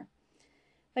learning more.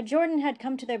 But Jordan had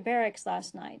come to their barracks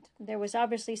last night. There was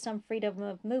obviously some freedom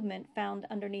of movement found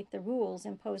underneath the rules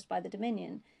imposed by the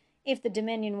Dominion. If the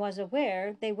Dominion was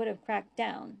aware, they would have cracked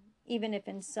down, even if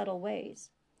in subtle ways.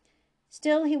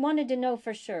 Still, he wanted to know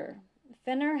for sure.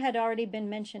 Fenner had already been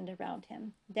mentioned around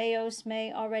him. Deus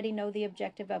may already know the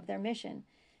objective of their mission.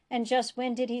 And just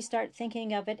when did he start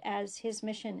thinking of it as his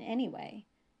mission anyway?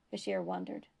 Bashir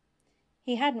wondered.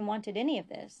 He hadn't wanted any of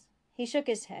this. He shook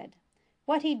his head.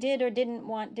 What he did or didn't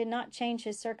want did not change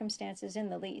his circumstances in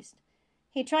the least.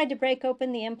 He tried to break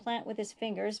open the implant with his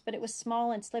fingers, but it was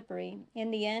small and slippery.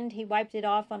 In the end, he wiped it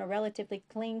off on a relatively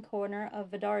clean corner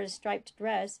of Vidara's striped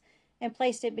dress and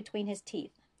placed it between his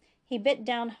teeth. He bit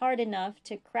down hard enough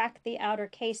to crack the outer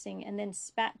casing and then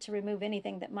spat to remove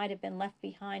anything that might have been left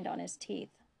behind on his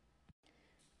teeth.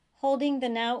 Holding the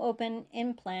now open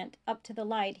implant up to the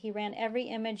light, he ran every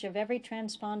image of every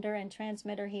transponder and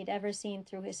transmitter he'd ever seen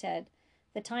through his head.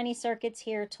 The tiny circuits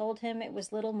here told him it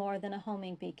was little more than a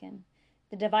homing beacon.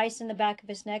 The device in the back of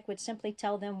his neck would simply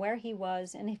tell them where he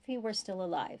was and if he were still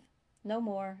alive. No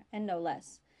more and no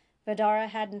less. Vidara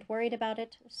hadn't worried about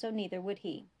it, so neither would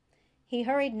he. He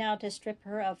hurried now to strip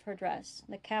her of her dress.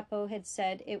 The capo had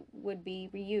said it would be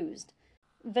reused.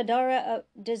 Vidara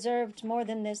deserved more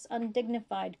than this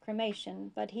undignified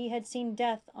cremation, but he had seen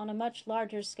death on a much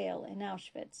larger scale in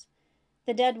Auschwitz.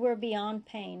 The dead were beyond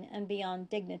pain and beyond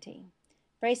dignity.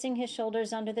 Bracing his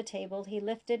shoulders under the table, he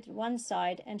lifted one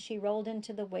side and she rolled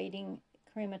into the waiting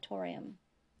crematorium.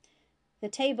 The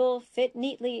table fit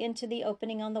neatly into the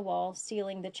opening on the wall,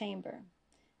 sealing the chamber.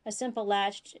 A simple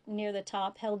latch near the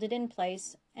top held it in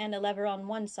place, and a lever on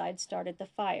one side started the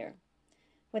fire.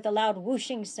 With a loud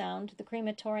whooshing sound, the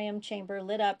crematorium chamber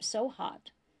lit up so hot.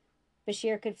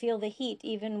 Bashir could feel the heat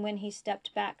even when he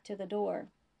stepped back to the door.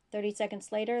 30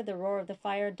 seconds later, the roar of the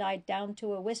fire died down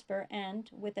to a whisper, and,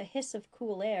 with a hiss of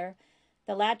cool air,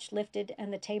 the latch lifted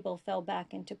and the table fell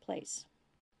back into place.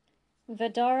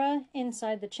 Vidara,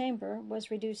 inside the chamber,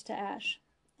 was reduced to ash,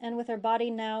 and with her body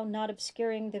now not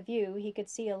obscuring the view, he could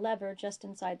see a lever just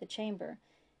inside the chamber.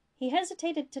 He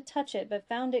hesitated to touch it, but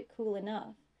found it cool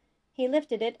enough. He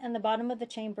lifted it, and the bottom of the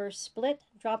chamber split,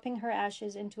 dropping her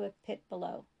ashes into a pit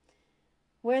below.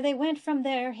 Where they went from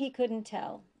there, he couldn't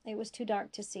tell. It was too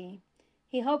dark to see.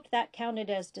 He hoped that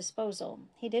counted as disposal.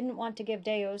 He didn't want to give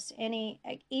Deus any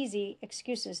easy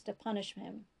excuses to punish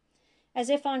him.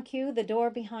 As if on cue, the door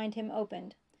behind him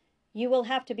opened. "You will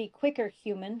have to be quicker,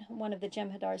 human," one of the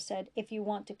Jem'Hadar said, "if you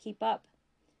want to keep up."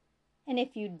 "And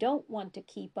if you don't want to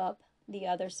keep up," the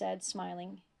other said,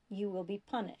 smiling, "you will be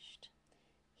punished."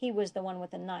 He was the one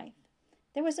with the knife.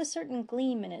 There was a certain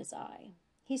gleam in his eye.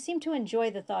 He seemed to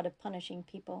enjoy the thought of punishing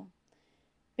people.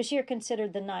 Bashir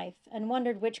considered the knife and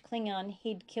wondered which Klingon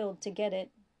he'd killed to get it.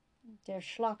 Der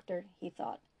Schlachter, he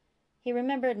thought. He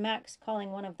remembered Max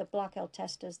calling one of the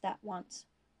Blockeltestas that once.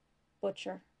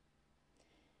 Butcher.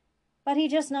 But he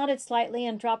just nodded slightly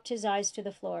and dropped his eyes to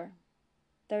the floor.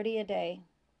 30 a day.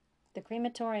 The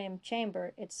crematorium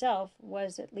chamber itself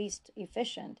was at least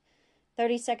efficient.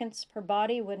 30 seconds per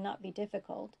body would not be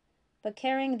difficult. But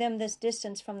carrying them this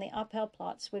distance from the Appel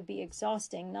plots would be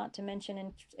exhausting, not to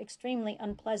mention extremely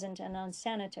unpleasant and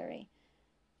unsanitary.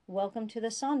 "Welcome to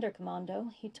the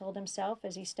Sonderkommando," he told himself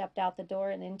as he stepped out the door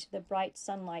and into the bright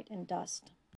sunlight and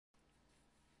dust.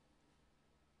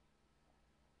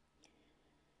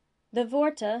 The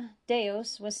Vorta,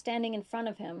 Deus, was standing in front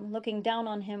of him, looking down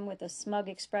on him with a smug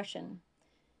expression.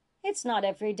 "It's not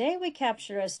every day we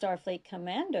capture a Starfleet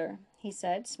commander," he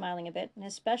said, smiling a bit, "and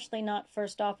especially not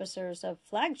first officers of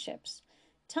flagships.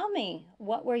 Tell me,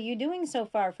 what were you doing so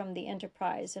far from the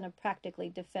Enterprise in a practically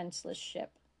defenseless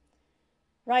ship?"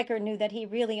 Riker knew that he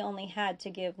really only had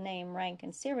to give name, rank,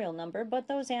 and serial number, but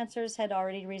those answers had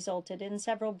already resulted in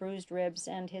several bruised ribs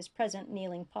and his present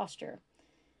kneeling posture.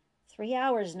 3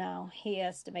 hours now, he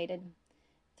estimated.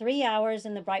 3 hours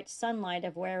in the bright sunlight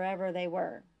of wherever they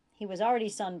were. He was already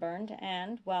sunburned,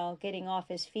 and, while getting off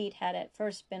his feet had at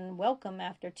first been welcome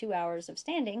after 2 hours of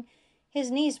standing, his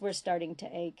knees were starting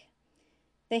to ache.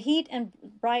 The heat and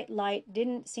bright light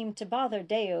didn't seem to bother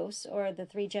Deus or the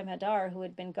 3 Jem'Hadar who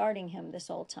had been guarding him this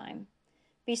whole time.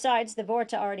 Besides, the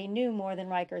Vorta already knew more than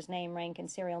Riker's name, rank, and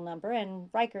serial number,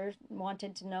 and Riker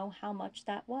wanted to know how much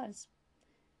that was.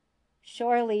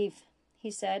 "Shore leave," he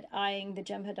said, eyeing the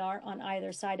Jem'Hadar on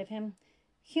either side of him.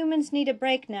 "Humans need a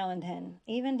break now and then,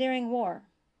 even during war."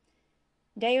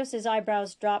 Deus's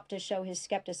eyebrows dropped to show his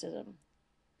skepticism.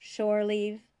 "Shore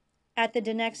leave? At the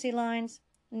Denexi lines?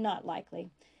 Not likely."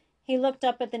 He looked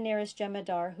up at the nearest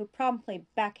Jem'Hadar, who promptly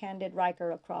backhanded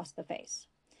Riker across the face.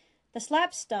 The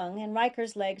slap stung, and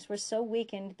Riker's legs were so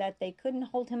weakened that they couldn't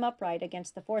hold him upright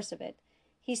against the force of it.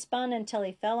 He spun until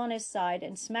he fell on his side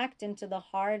and smacked into the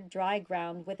hard, dry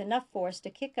ground with enough force to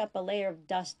kick up a layer of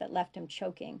dust that left him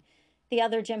choking. The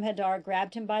other Jem'Hadar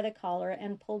grabbed him by the collar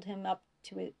and pulled him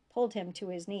to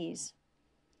his knees.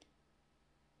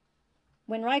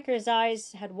 When Riker's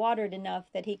eyes had watered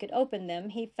enough that he could open them,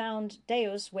 he found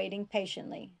Deus waiting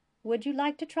patiently. "Would you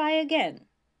like to try again?"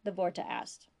 the Vorta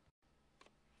asked.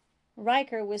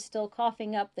 Riker was still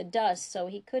coughing up the dust, so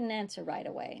he couldn't answer right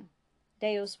away.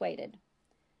 Deus waited.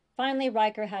 Finally,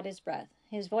 Riker had his breath.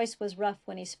 His voice was rough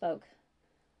when he spoke.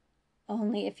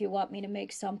 "Only if you want me to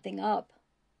make something up."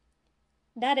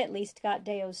 That at least got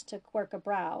Deos to quirk a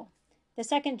brow. The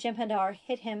second Jem'Hadar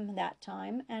hit him that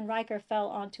time, and Riker fell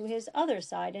onto his other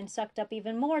side and sucked up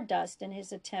even more dust in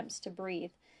his attempts to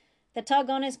breathe. The tug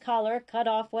on his collar cut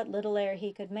off what little air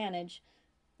he could manage.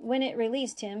 When it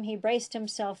released him, he braced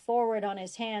himself forward on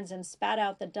his hands and spat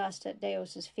out the dust at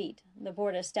Deos's feet. The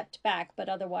Vorta stepped back, but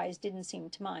otherwise didn't seem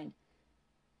to mind.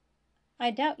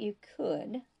 "I doubt you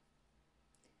could,"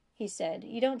 he said.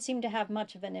 "You don't seem to have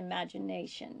much of an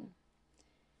imagination."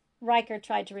 Riker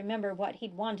tried to remember what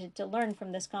he'd wanted to learn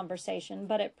from this conversation,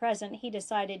 but at present he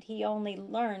decided he only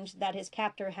learned that his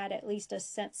captor had at least a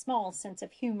small sense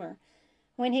of humor.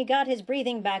 When he got his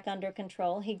breathing back under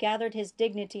control, he gathered his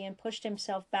dignity and pushed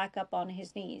himself back up on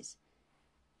his knees.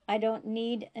 "I don't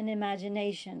need an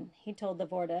imagination," he told the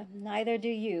Vorta. "Neither do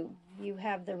you. You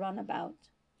have the runabout."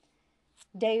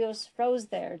 Deus froze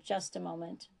there just a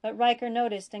moment, but Riker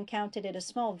noticed and counted it a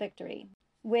small victory.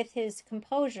 With his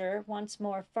composure once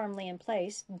more firmly in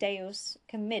place, Deus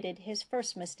committed his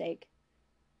first mistake.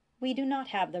 "We do not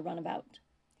have the runabout,"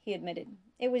 he admitted.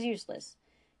 "It was useless.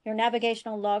 Your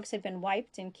navigational logs had been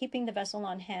wiped, and keeping the vessel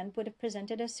on hand would have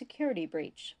presented a security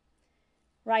breach."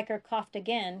 Riker coughed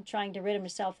again, trying to rid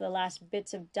himself of the last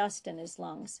bits of dust in his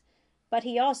lungs. But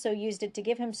he also used it to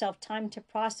give himself time to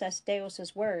process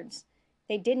Deus's words.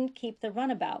 They didn't keep the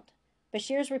runabout.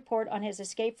 Bashir's report on his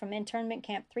escape from internment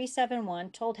camp 371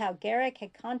 told how Garrick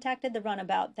had contacted the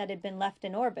runabout that had been left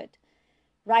in orbit.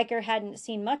 Riker hadn't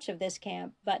seen much of this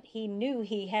camp, but he knew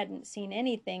he hadn't seen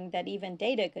anything that even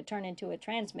data could turn into a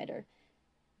transmitter.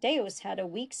 Deus had a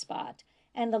weak spot,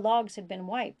 and the logs had been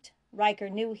wiped. Riker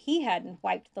knew he hadn't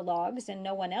wiped the logs, and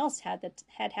no one else had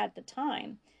had the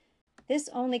time. This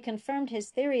only confirmed his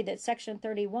theory that Section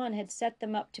 31 had set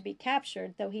them up to be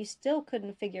captured, though he still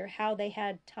couldn't figure how they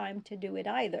had time to do it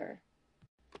either.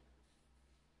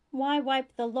 "Why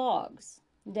wipe the logs?"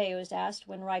 Deus asked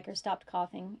when Riker stopped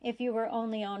coughing, "if you were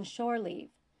only on shore leave?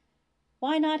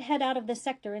 Why not head out of the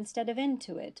sector instead of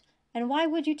into it? And why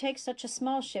would you take such a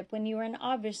small ship when you were in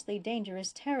obviously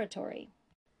dangerous territory?"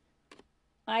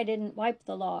 "I didn't wipe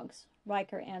the logs,"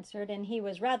 Riker answered, and he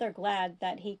was rather glad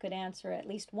that he could answer at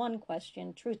least one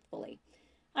question truthfully.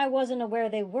 "I wasn't aware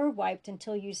they were wiped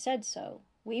until you said so.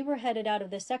 We were headed out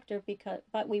of the sector,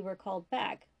 but we were called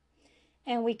back.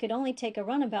 And we could only take a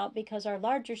runabout because our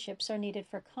larger ships are needed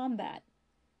for combat."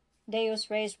 Deus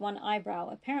raised one eyebrow,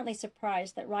 apparently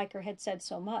surprised that Riker had said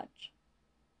so much.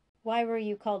 "Why were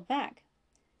you called back?"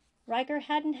 Riker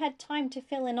hadn't had time to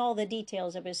fill in all the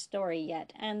details of his story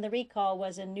yet, and the recall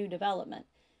was a new development.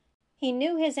 He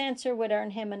knew his answer would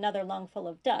earn him another lungful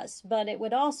of dust, but it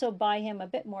would also buy him a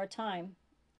bit more time.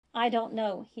 "I don't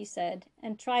know," he said,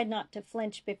 and tried not to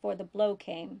flinch before the blow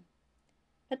came.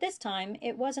 But this time,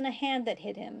 it wasn't a hand that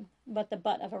hit him, but the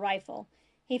butt of a rifle.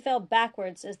 He fell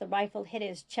backwards as the rifle hit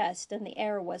his chest, and the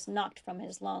air was knocked from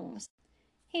his lungs.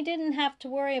 He didn't have to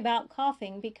worry about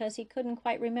coughing because he couldn't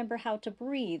quite remember how to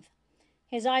breathe.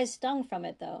 His eyes stung from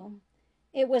it, though.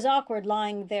 It was awkward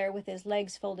lying there with his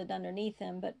legs folded underneath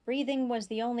him, but breathing was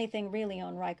the only thing really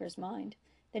on Riker's mind.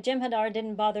 The Jem'Hadar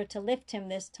didn't bother to lift him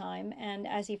this time, and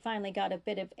as he finally got a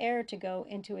bit of air to go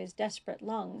into his desperate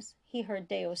lungs, he heard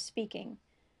Deus speaking.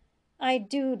 "I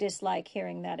do dislike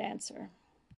hearing that answer."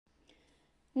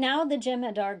 Now the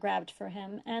Jem'Hadar grabbed for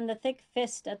him, and the thick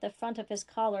fist at the front of his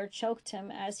collar choked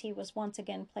him as he was once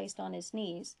again placed on his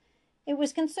knees. It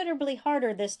was considerably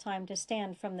harder this time to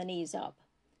stand from the knees up.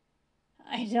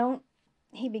 "I don't,"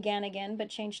 he began again, but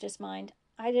changed his mind.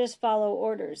 "I just follow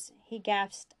orders," he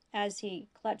gasped as he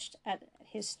clutched at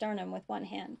his sternum with one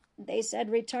hand. "They said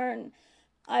return.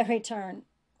 I return.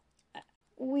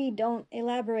 We don't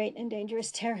elaborate in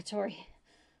dangerous territory.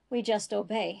 We just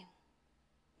obey."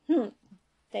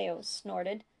 Theo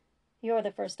snorted. "You're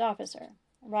the first officer."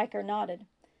 Riker nodded.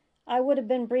 "I would have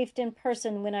been briefed in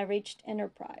person when I reached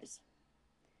Enterprise."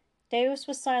 Deus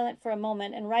was silent for a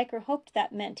moment, and Riker hoped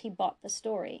that meant he bought the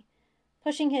story.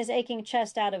 Pushing his aching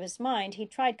chest out of his mind, he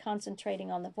tried concentrating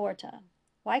on the Vorta.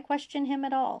 Why question him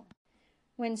at all?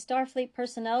 When Starfleet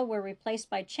personnel were replaced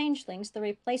by changelings, the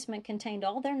replacement contained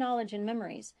all their knowledge and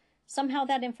memories. Somehow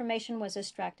that information was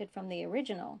extracted from the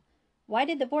original. Why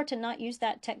did the Vorta not use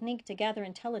that technique to gather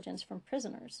intelligence from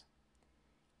prisoners?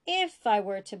 "If I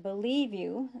were to believe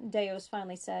you," Deus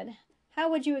finally said, "how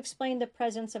would you explain the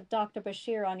presence of Dr.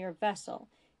 Bashir on your vessel?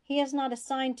 He is not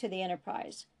assigned to the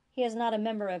Enterprise. He is not a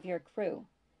member of your crew."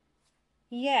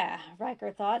 Yeah,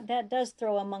 Riker thought, that does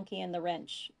throw a monkey in the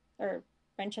wrench.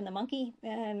 Wrench in the monkey?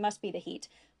 It must be the heat.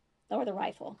 Or the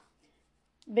rifle.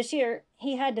 Bashir,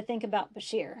 he had to think about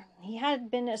Bashir. He had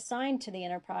been assigned to the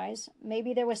Enterprise.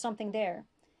 Maybe there was something there.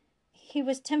 He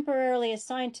was temporarily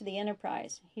assigned to the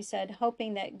Enterprise, he said,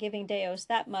 hoping that giving Deos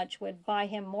that much would buy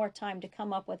him more time to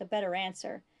come up with a better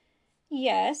answer.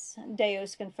 Yes,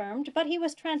 Deus confirmed, but he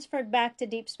was transferred back to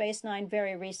Deep Space Nine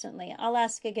very recently. I'll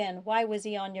ask again, why was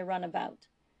he on your runabout?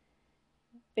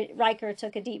 Riker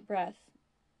took a deep breath.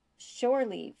 Shore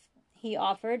leave, he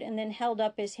offered, and then held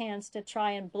up his hands to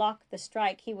try and block the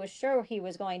strike he was sure he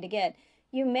was going to get.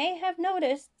 You may have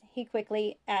noticed, he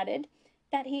quickly added,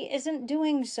 that he isn't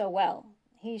doing so well.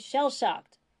 He's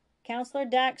shell-shocked. Counselor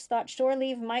Dax thought shore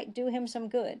leave might do him some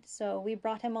good, so we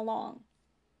brought him along.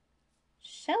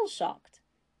 Shell-shocked?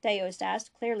 Deos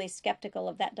asked, clearly skeptical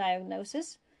of that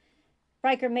diagnosis.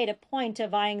 Riker made a point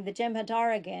of eyeing the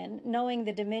Jem'Hadar again, knowing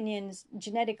the Dominion's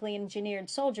genetically engineered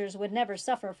soldiers would never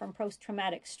suffer from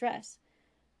post-traumatic stress.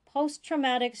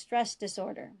 Post-traumatic stress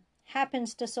disorder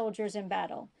happens to soldiers in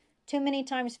battle, too many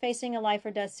times facing a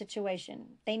life-or-death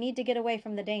situation. They need to get away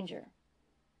from the danger.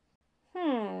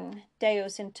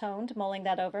 Deus intoned, mulling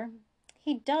that over.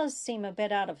 He does seem a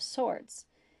bit out of sorts.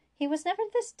 He was never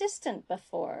this distant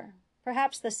before.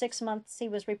 Perhaps the 6 months he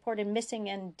was reported missing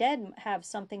and dead have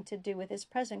something to do with his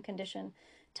present condition.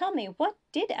 Tell me, what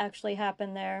did actually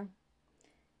happen there?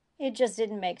 It just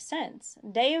didn't make sense.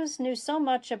 Deus knew so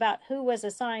much about who was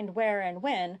assigned where and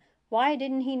when. Why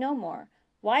didn't he know more?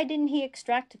 Why didn't he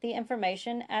extract the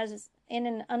information as in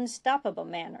an unstoppable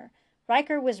manner?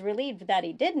 Riker was relieved that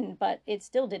he didn't, but it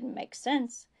still didn't make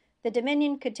sense. The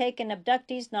Dominion could take an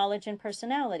abductee's knowledge and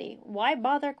personality. Why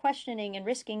bother questioning and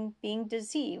risking being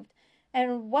deceived?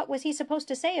 And what was he supposed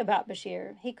to say about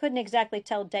Bashir? He couldn't exactly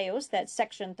tell Deus that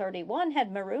Section 31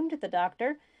 had marooned the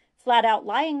doctor. Flat-out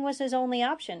lying was his only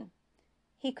option.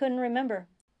 He couldn't remember.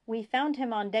 We found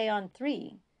him on Dayon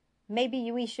 3.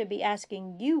 Maybe we should be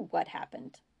asking you what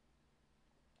happened.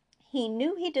 He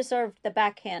knew he deserved the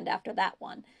backhand after that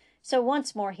one, so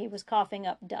once more he was coughing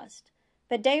up dust.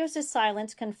 But Deus's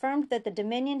silence confirmed that the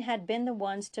Dominion had been the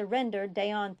ones to render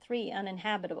Dayon 3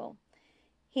 uninhabitable.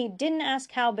 He didn't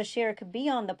ask how Bashir could be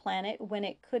on the planet when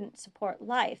it couldn't support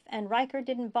life, and Riker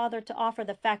didn't bother to offer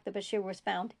the fact that Bashir was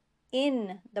found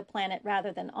in the planet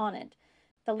rather than on it.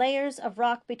 The layers of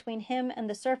rock between him and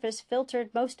the surface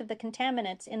filtered most of the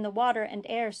contaminants in the water and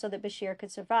air so that Bashir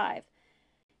could survive.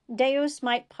 Deus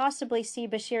might possibly see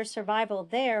Bashir's survival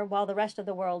there while the rest of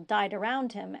the world died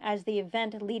around him as the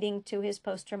event leading to his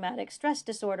post-traumatic stress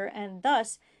disorder and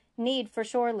thus need for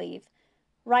shore leave.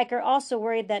 Riker also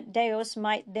worried that Deus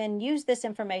might then use this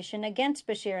information against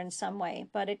Bashir in some way,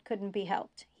 but it couldn't be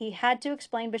helped. He had to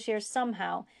explain Bashir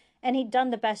somehow, and he'd done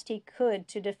the best he could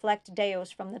to deflect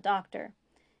Deus from the doctor.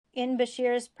 In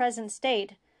Bashir's present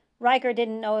state, Riker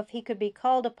didn't know if he could be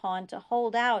called upon to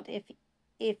hold out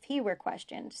if he were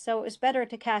questioned, so it was better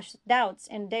to cast doubts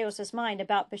in Deus's mind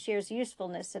about Bashir's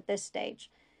usefulness at this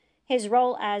stage. His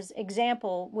role as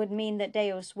example would mean that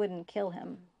Deus wouldn't kill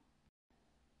him.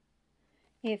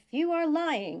 If you are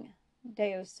lying,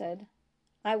 Deus said,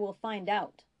 I will find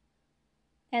out.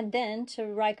 And then, to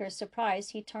Riker's surprise,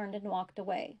 he turned and walked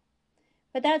away.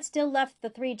 But that still left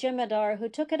the 3 Jem'Hadar who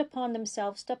took it upon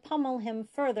themselves to pummel him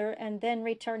further and then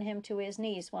return him to his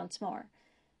knees once more.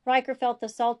 Riker felt the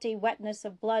salty wetness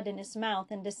of blood in his mouth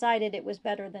and decided it was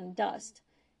better than dust.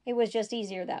 It was just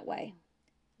easier that way.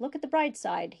 Look at the bright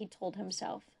side, he told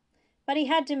himself. But he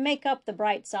had to make up the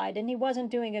bright side, and he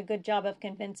wasn't doing a good job of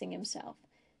convincing himself.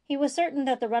 He was certain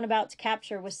that the runabout's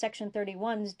capture was Section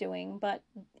 31's doing, but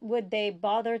would they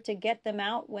bother to get them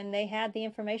out when they had the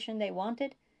information they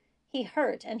wanted? He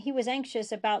hurt, and he was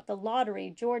anxious about the lottery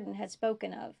Jordan had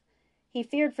spoken of. He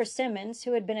feared for Simmons,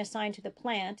 who had been assigned to the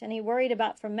plant, and he worried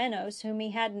about Formenos, whom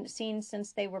he hadn't seen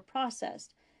since they were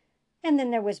processed. And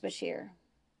then there was Bashir.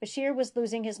 Bashir was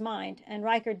losing his mind, and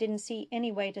Riker didn't see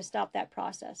any way to stop that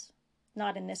process.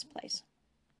 Not in this place.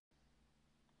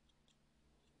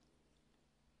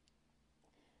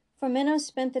 Formenos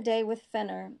spent the day with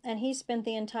Fenner, and he spent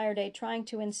the entire day trying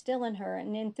to instill in her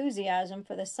an enthusiasm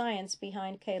for the science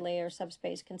behind K-layer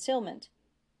subspace concealment.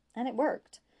 And it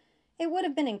worked. It would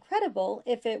have been incredible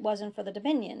if it wasn't for the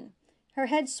Dominion. Her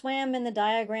head swam in the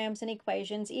diagrams and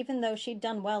equations, even though she'd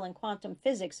done well in quantum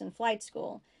physics in flight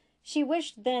school. She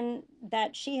wished then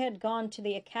that she had gone to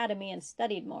the academy and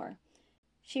studied more.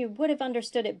 She would have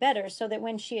understood it better so that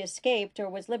when she escaped or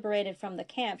was liberated from the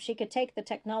camp, she could take the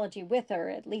technology with her,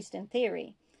 at least in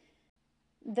theory.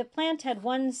 The plant had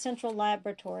one central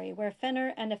laboratory where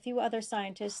Fenner and a few other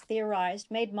scientists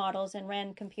theorized, made models, and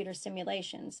ran computer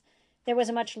simulations. There was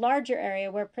a much larger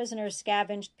area where prisoners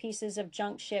scavenged pieces of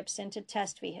junk ships into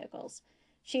test vehicles.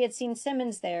 She had seen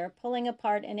Simmons there, pulling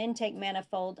apart an intake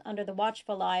manifold under the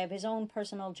watchful eye of his own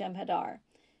personal jem'hadar.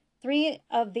 3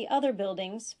 of the other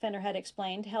buildings, Fenner had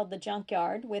explained, held the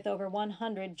junkyard with over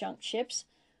 100 junk ships,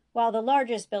 while the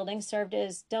largest building served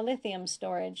as dilithium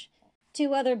storage.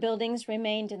 2 other buildings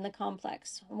remained in the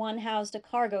complex. One housed a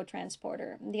cargo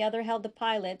transporter. The other held the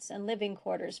pilots and living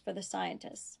quarters for the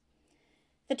scientists.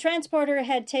 The transporter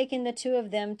had taken the 2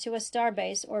 of them to a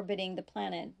starbase orbiting the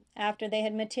planet. After they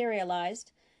had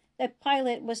materialized, the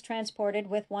pilot was transported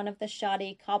with one of the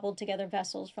shoddy, cobbled-together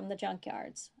vessels from the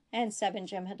junkyards, and 7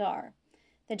 jem'hadar.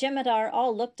 The jem'hadar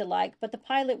all looked alike, but the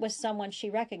pilot was someone she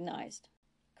recognized.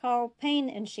 Carl Payne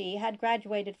and she had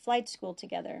graduated flight school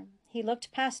together. He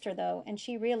looked past her, though, and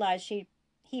she realized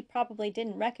he probably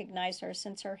didn't recognize her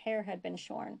since her hair had been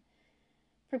shorn.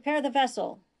 "Prepare the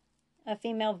vessel." A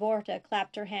female Vorta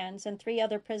clapped her hands, and 3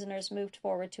 other prisoners moved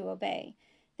forward to obey.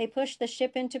 They pushed the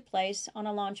ship into place on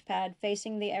a launch pad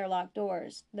facing the airlock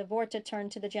doors. The Vorta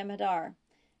turned to the jem'hadar.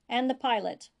 "And the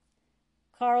pilot."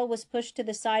 Carl was pushed to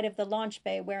the side of the launch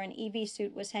bay where an EV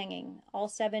suit was hanging. All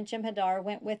 7 jem'hadar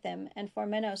went with him, and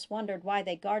Formenos wondered why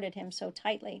they guarded him so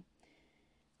tightly.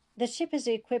 "The ship is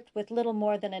equipped with little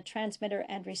more than a transmitter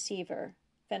and receiver,"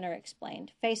 Fenner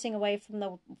explained, facing away from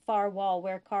the far wall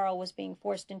where Carl was being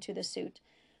forced into the suit.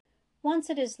 "Once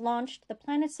it is launched, the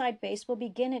planetside base will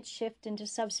begin its shift into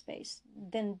subspace.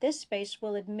 Then this space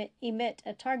will emit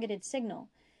a targeted signal.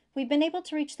 We've been able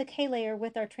to reach the K-layer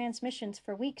with our transmissions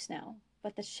for weeks now.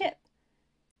 But the ship?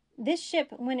 This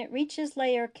ship, when it reaches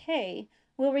layer K,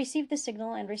 will receive the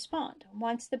signal and respond.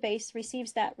 Once the base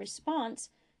receives that response,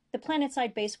 the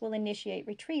planetside base will initiate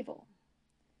retrieval."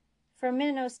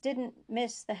 Formenos didn't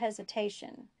miss the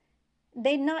hesitation.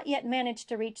 They'd not yet managed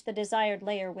to reach the desired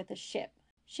layer with the ship.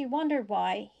 She wondered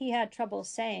why he had trouble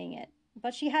saying it,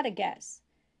 but she had a guess.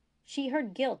 She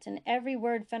heard guilt in every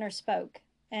word Fenner spoke,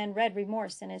 and read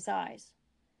remorse in his eyes.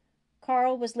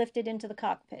 Carl was lifted into the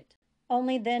cockpit.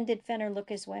 Only then did Fenner look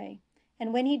his way,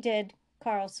 and when he did,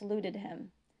 Carl saluted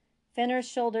him. Fenner's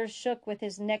shoulders shook with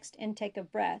his next intake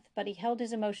of breath, but he held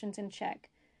his emotions in check.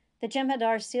 The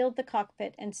jem'hadar sealed the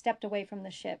cockpit and stepped away from the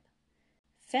ship.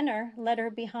 Fenner led her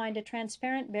behind a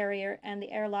transparent barrier, and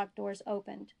the airlock doors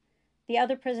opened. The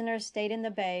other prisoners stayed in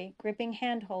the bay, gripping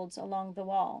handholds along the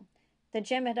wall. The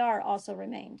jem'hadar also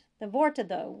remained. The Vorta,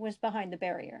 though, was behind the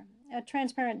barrier. A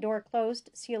transparent door closed,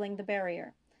 sealing the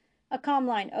barrier. A comm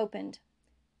line opened.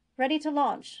 "Ready to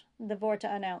launch," the Vorta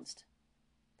announced.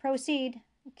 "Proceed,"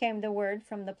 came the word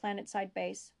from the planetside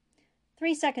base.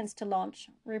 3 seconds to launch,"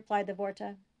 replied the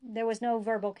Vorta. There was no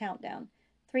verbal countdown.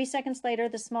 3 seconds later,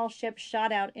 the small ship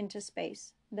shot out into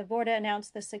space. The Vorta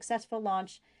announced the successful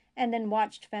launch and then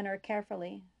watched Fenner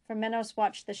carefully. Formenos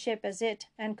watched the ship as it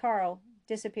and Carl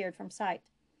disappeared from sight.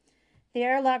 The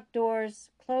airlock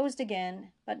doors closed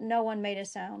again, but no one made a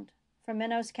sound.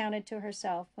 Formenos counted to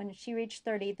herself. When she reached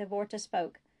 30, the Vorta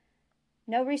spoke.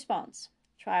 "No response.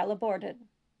 Trial aborted."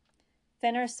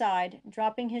 Fenner sighed,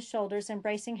 dropping his shoulders and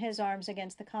bracing his arms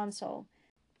against the console.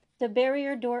 The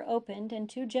barrier door opened, and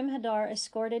 2 jem'hadar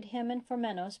escorted him and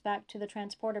Formenos back to the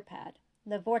transporter pad.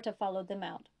 The Vorta followed them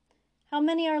out. "How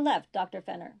many are left, Dr.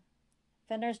 Fenner?"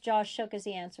 Fenner's jaw shook as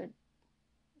he answered.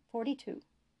 42.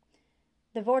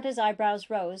 The Vorta's eyebrows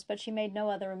rose, but she made no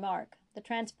other remark. The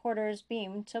transporter's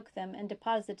beam took them and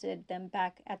deposited them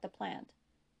back at the plant.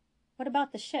 "What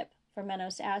about the ship?"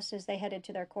 Formenos asked as they headed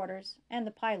to their quarters. "And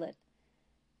the pilot?"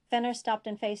 Fenner stopped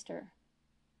and faced her.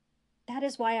 "That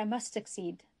is why I must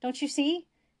succeed. Don't you see?"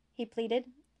 he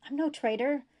pleaded. "I'm no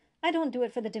traitor. I don't do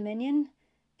it for the Dominion.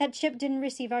 That ship didn't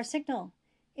receive our signal.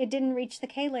 It didn't reach the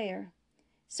K-layer.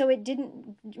 So it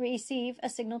didn't receive a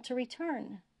signal to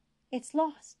return. It's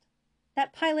lost.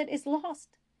 That pilot is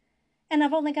lost. And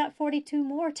I've only got 42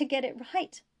 more to get it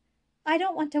right. I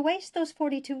don't want to waste those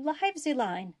 42 lives,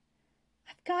 Elaine.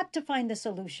 I've got to find the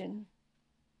solution."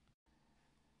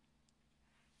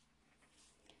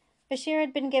 Bashir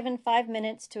had been given 5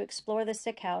 minutes to explore the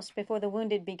sick house before the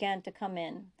wounded began to come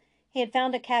in. He had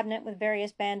found a cabinet with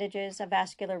various bandages, a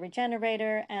vascular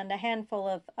regenerator, and a handful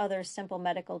of other simple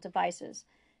medical devices.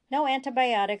 No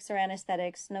antibiotics or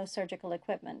anesthetics, no surgical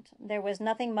equipment. There was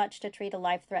nothing much to treat a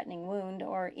life-threatening wound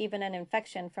or even an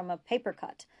infection from a paper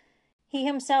cut. He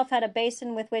himself had a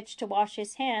basin with which to wash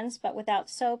his hands, but without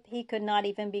soap he could not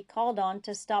even be called on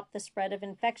to stop the spread of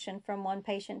infection from one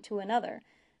patient to another.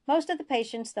 Most of the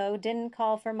patients, though, didn't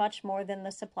call for much more than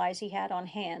the supplies he had on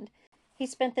hand. He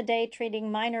spent the day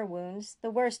treating minor wounds,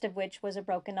 the worst of which was a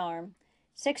broken arm.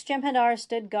 6 jem'hadar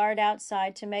stood guard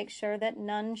outside to make sure that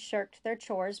none shirked their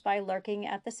chores by lurking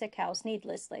at the sick house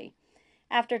needlessly.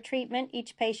 After treatment,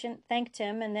 each patient thanked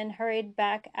him and then hurried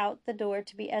back out the door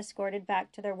to be escorted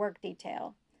back to their work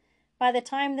detail. By the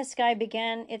time the sky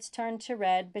began its turn to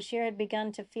red, Bashir had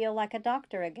begun to feel like a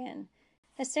doctor again.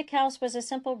 The sick house was a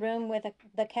simple room with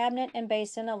the cabinet and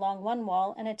basin along one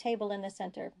wall and a table in the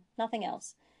center. Nothing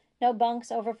else. No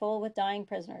bunks overfull with dying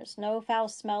prisoners. No foul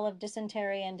smell of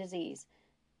dysentery and disease.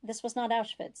 This was not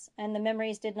Auschwitz, and the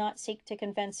memories did not seek to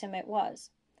convince him it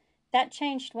was. That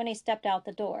changed when he stepped out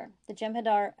the door. The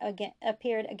Jem'Hadar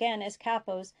appeared again as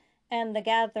capos, and the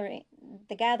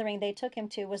gathering they took him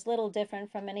to was little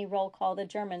different from any roll call the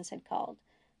Germans had called.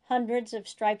 Hundreds of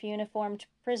striped uniformed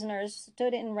prisoners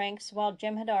stood in ranks while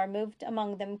Jem'Hadar moved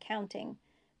among them counting.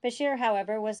 Bashir,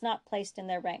 however, was not placed in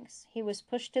their ranks. He was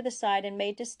pushed to the side and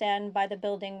made to stand by the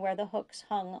building where the hooks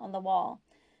hung on the wall.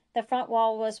 The front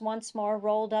wall was once more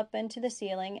rolled up into the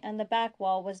ceiling, and the back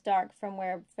wall was dark from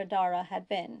where Fedara had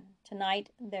been. Tonight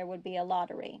there would be a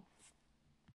lottery.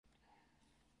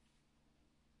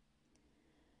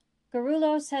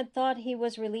 Garulos had thought he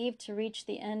was relieved to reach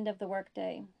the end of the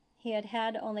workday. He had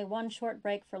had only one short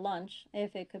break for lunch,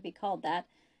 if it could be called that.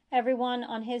 Everyone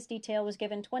on his detail was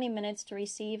given 20 minutes to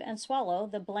receive and swallow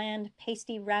the bland,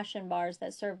 pasty ration bars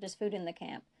that served as food in the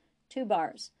camp. 2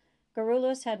 bars.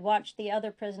 Garulos had watched the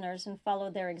other prisoners and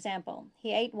followed their example.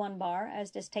 He ate one bar,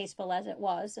 as distasteful as it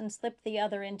was, and slipped the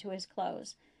other into his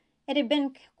clothes. It had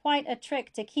been quite a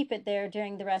trick to keep it there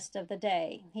during the rest of the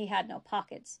day. He had no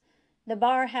pockets. The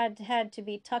bar had to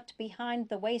be tucked behind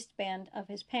the waistband of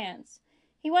his pants.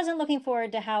 He wasn't looking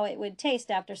forward to how it would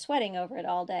taste after sweating over it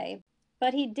all day,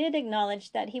 but he did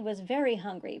acknowledge that he was very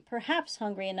hungry, perhaps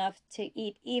hungry enough to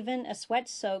eat even a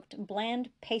sweat-soaked, bland,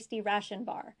 pasty ration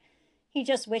bar. He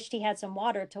just wished he had some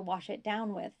water to wash it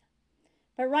down with.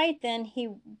 But right then,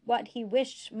 what he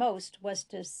wished most was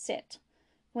to sit.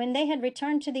 When they had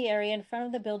returned to the area in front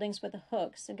of the buildings with the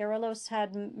hooks, Garulos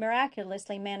had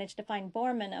miraculously managed to find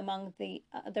Bormann among the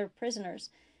other prisoners.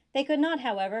 They could not,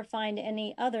 however, find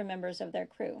any other members of their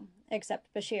crew,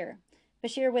 except Bashir.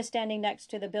 Bashir was standing next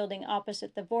to the building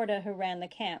opposite the Vorta who ran the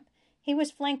camp. He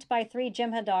was flanked by 3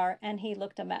 Jem'Hadar, and he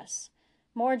looked a mess.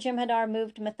 More Jem'Hadar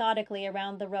moved methodically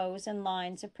around the rows and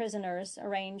lines of prisoners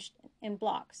arranged in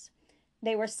blocks.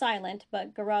 They were silent,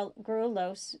 but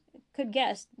Garulos could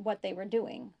guess what they were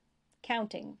doing.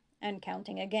 Counting, and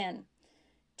counting again.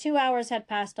 2 hours had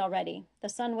passed already. The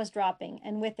sun was dropping,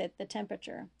 and with it the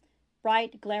temperature.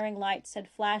 Bright, glaring lights had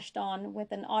flashed on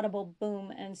with an audible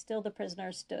boom, and still the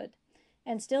prisoners stood.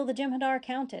 And still the Jem'Hadar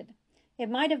counted. It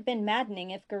might have been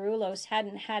maddening if Garulos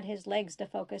hadn't had his legs to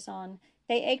focus on.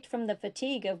 They ached from the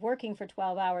fatigue of working for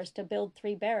 12 hours to build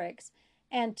 3 barracks,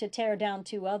 and to tear down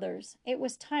 2 others. It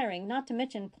was tiring, not to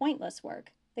mention pointless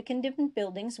work. The condemned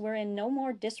buildings were in no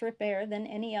more disrepair than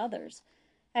any others.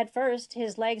 At first,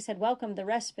 his legs had welcomed the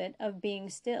respite of being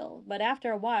still, but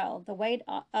after a while, the weight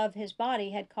of his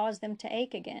body had caused them to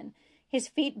ache again. His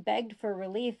feet begged for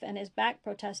relief, and his back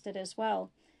protested as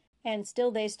well. And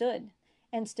still they stood,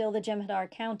 and still the Jem'Hadar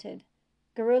counted.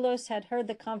 Garulos had heard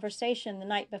the conversation the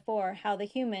night before, how the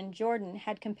human, Jordan,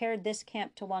 had compared this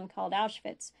camp to one called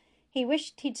Auschwitz. He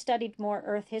wished he'd studied more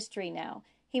Earth history now.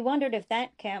 He wondered if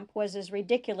that camp was as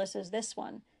ridiculous as this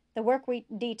one. The work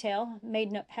detail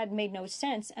had made no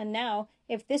sense, and now,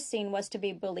 if this scene was to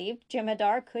be believed,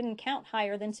 Jem'Hadar couldn't count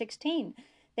higher than 16.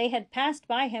 They had passed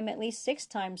by him at least 6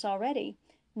 times already.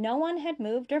 No one had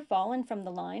moved or fallen from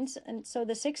the lines, and so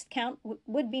the 6th count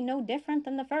would be no different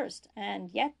than the first, and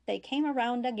yet they came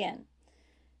around again.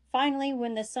 Finally,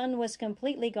 when the sun was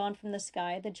completely gone from the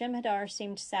sky, the Jem'Hadar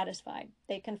seemed satisfied.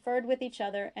 They conferred with each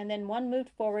other, and then one moved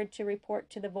forward to report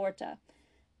to the Vorta.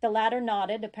 The latter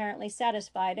nodded, apparently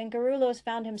satisfied, and Garulos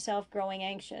found himself growing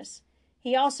anxious.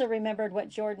 He also remembered what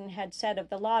Jordan had said of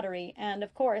the lottery, and,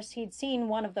 of course, he'd seen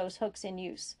one of those hooks in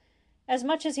use. As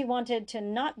much as he wanted to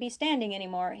not be standing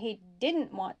anymore, he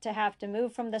didn't want to have to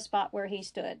move from the spot where he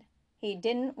stood. He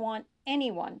didn't want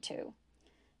anyone to.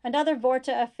 Another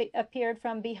Vorta appeared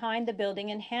from behind the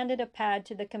building and handed a pad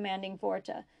to the commanding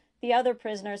Vorta. The other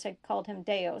prisoners had called him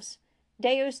Deus.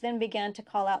 Deus then began to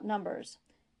call out numbers.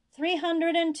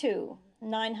 302,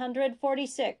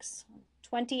 946,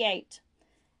 28.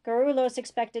 Garulos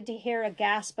expected to hear a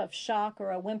gasp of shock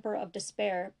or a whimper of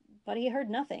despair, but he heard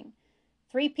nothing.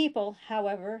 3 people,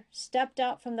 however, stepped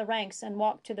out from the ranks and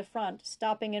walked to the front,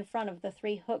 stopping in front of the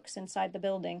 3 hooks inside the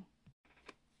building.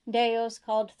 Deus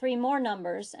called 3 more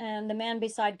numbers, and the man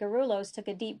beside Garulos took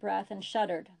a deep breath and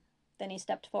shuddered. Then he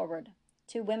stepped forward.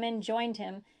 2 women joined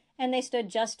him, and they stood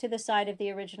just to the side of the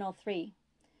original 3.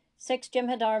 6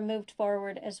 Jem'Hadar moved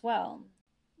forward as well.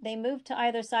 They moved to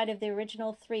either side of the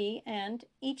original three and,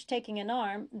 each taking an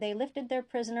arm, they lifted their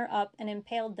prisoner up and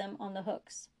impaled them on the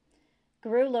hooks.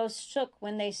 Garulo shook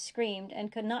when they screamed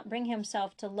and could not bring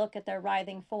himself to look at their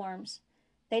writhing forms.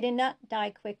 They did not die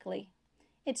quickly.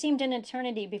 It seemed an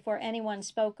eternity before anyone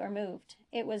spoke or moved.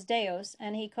 It was Deos,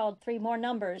 and he called 3 more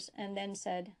numbers and then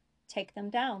said, "Take them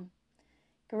down."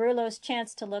 Garulos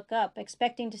chanced to look up,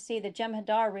 expecting to see the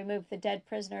Jem'Hadar remove the dead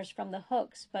prisoners from the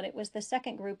hooks, but it was the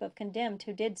second group of condemned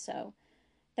who did so.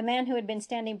 The man who had been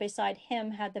standing beside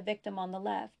him had the victim on the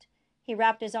left. He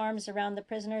wrapped his arms around the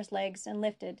prisoner's legs and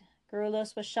lifted.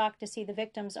 Garulos was shocked to see the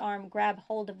victim's arm grab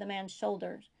hold of the man's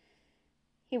shoulders.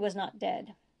 He was not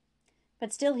dead.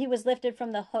 But still he was lifted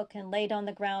from the hook and laid on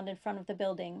the ground in front of the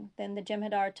building. Then the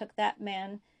Jem'Hadar took that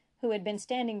man who had been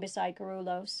standing beside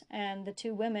Garulos and the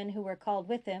 2 women who were called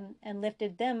with him and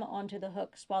lifted them onto the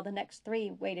hooks while the next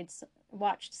 3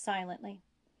 watched silently.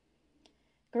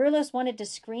 Garulos wanted to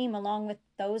scream along with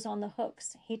those on the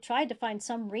hooks. He tried to find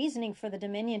some reasoning for the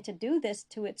Dominion to do this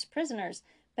to its prisoners,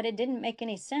 but it didn't make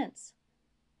any sense.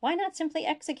 Why not simply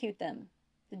execute them?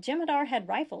 The Jem'Hadar had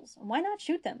rifles. Why not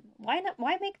shoot them? Why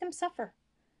make them suffer?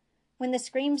 When the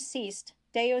screams ceased,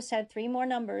 Deos said 3 more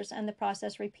numbers and the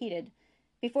process repeated.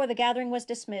 Before the gathering was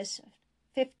dismissed,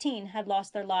 15 had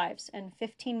lost their lives and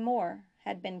 15 more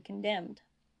had been condemned.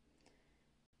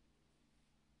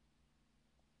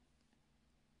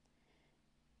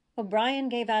 O'Brien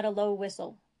gave out a low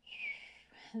whistle.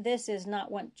 This is not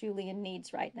what Julian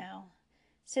needs right now.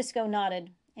 Sisko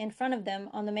nodded. In front of them,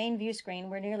 on the main view screen,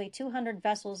 were nearly 200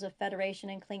 vessels of Federation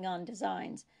and Klingon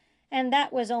designs, and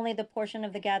that was only the portion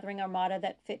of the gathering armada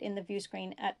that fit in the view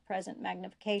screen at present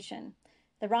magnification.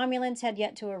 The Romulans had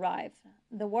yet to arrive.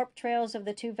 The warp trails of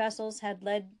the 2 vessels had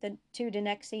led to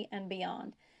Denexi and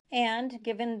beyond, and,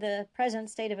 given the present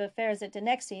state of affairs at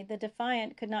Denexi, the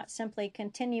Defiant could not simply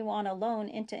continue on alone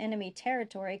into enemy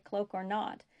territory, cloak or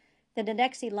not. The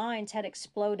Denexi lines had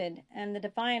exploded, and the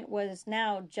Defiant was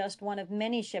now just one of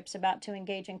many ships about to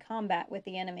engage in combat with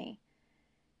the enemy.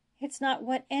 "It's not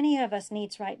what any of us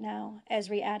needs right now,"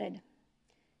 Esri added.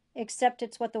 "Except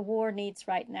it's what the war needs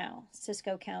right now,"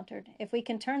 Sisko countered. "If we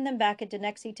can turn them back at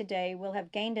Denexi today, we'll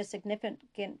have gained a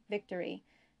significant victory.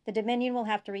 The Dominion will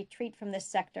have to retreat from this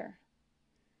sector."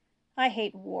 "I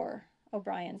hate war,"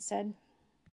 O'Brien said.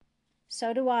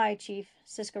 "So do I, Chief,"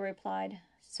 Sisko replied.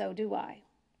 "So do I."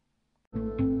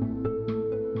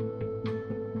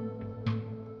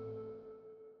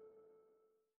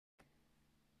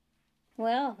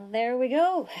 Well, there we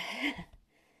go.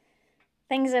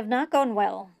 Things have not gone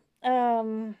well.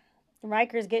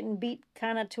 Riker's getting beat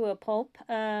kind of to a pulp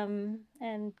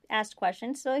and asked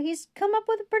questions, so he's come up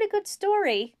with a pretty good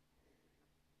story.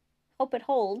 Hope it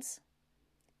holds.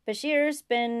 Bashir's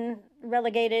been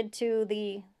relegated to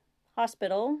the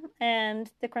hospital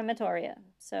and the crematoria,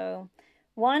 so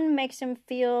one makes him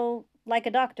feel like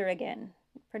a doctor again.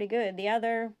 Pretty good. The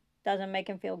other doesn't make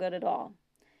him feel good at all.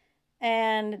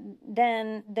 And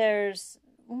then there's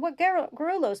what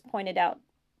Garulos pointed out.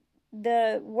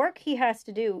 The work he has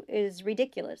to do is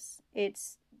ridiculous.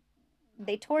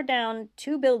 They tore down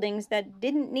 2 buildings that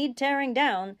didn't need tearing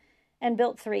down and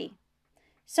built 3.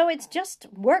 So it's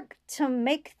just work to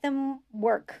make them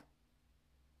work.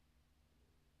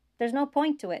 There's no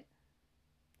point to it.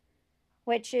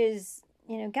 Which is,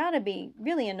 gotta be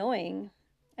really annoying.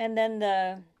 And then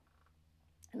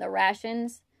the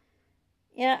rations.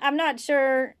 Yeah, I'm not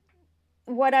sure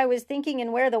what I was thinking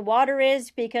and where the water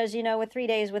is because, with 3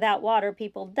 days without water,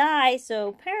 people die. So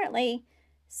apparently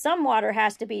some water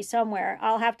has to be somewhere.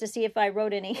 I'll have to see if I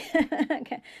wrote any.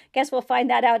 Guess we'll find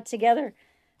that out together.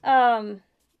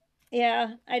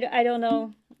 Yeah, I don't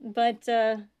know. But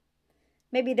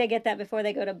maybe they get that before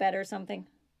they go to bed or something.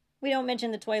 We don't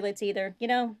mention the toilets either.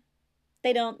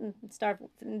 They don't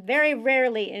very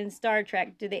rarely in Star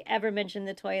Trek do they ever mention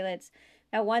the toilets.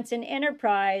 Now, once in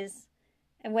Enterprise,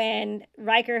 when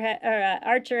Archer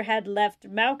had left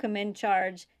Malcolm in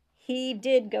charge, he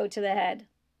did go to the head,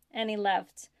 and he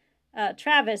left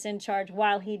Travis in charge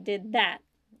while he did that.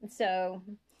 So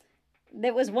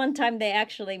there was one time they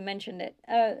actually mentioned it.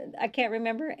 I can't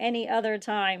remember any other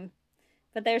time,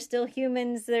 but they're still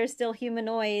humans. They're still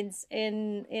humanoids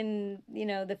in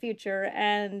the future,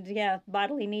 and yeah,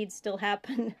 bodily needs still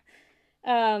happen.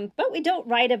 But we don't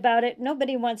write about it.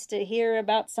 Nobody wants to hear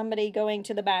about somebody going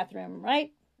to the bathroom,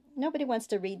 right? Nobody wants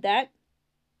to read that.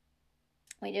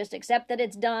 We just accept that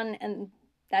it's done, and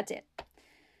that's it.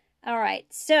 All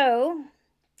right, so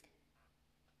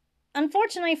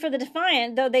unfortunately for the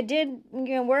Defiant, though they did,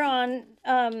 we're on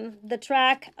the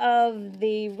track of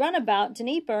the runabout,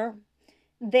 Dnieper,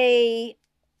 they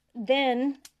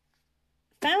then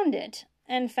found it.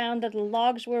 and found that the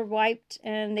logs were wiped,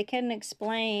 and they couldn't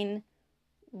explain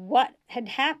what had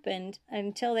happened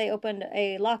until they opened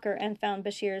a locker and found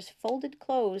Bashir's folded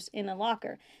clothes in a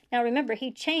locker. Now remember,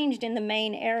 he changed in the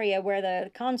main area where the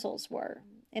consoles were,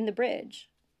 in the bridge.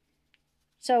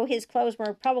 So his clothes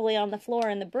were probably on the floor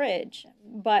in the bridge,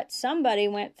 but somebody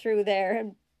went through there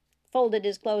and folded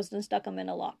his clothes and stuck them in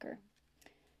a locker.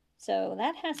 So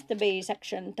that has to be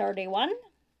section 31.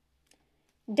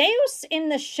 Deus in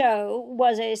the show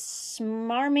was a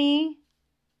smarmy,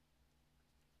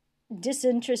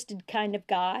 disinterested kind of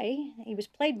guy. He was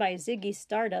played by Ziggy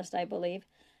Stardust, I believe.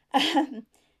 A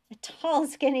tall,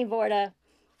 skinny Vorta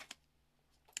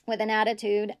with an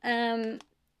attitude. And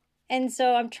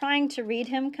so I'm trying to read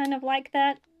him kind of like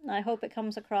that. I hope it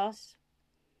comes across.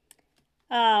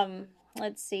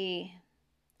 Let's see.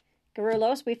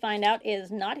 Garulos, we find out,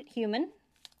 is not human.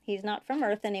 He's not from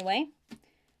Earth anyway.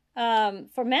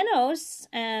 Formenos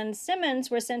and Simmons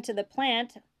were sent to the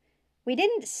plant. We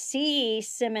didn't see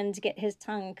Simmons get his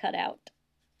tongue cut out,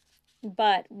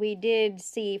 but we did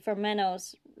see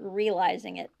Formenos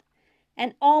realizing it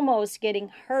and almost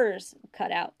getting hers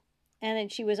cut out. And then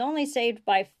she was only saved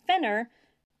by Fenner,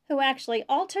 who actually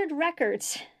altered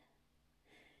records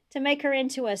to make her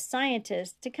into a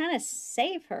scientist to kind of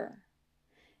save her.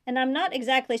 And I'm not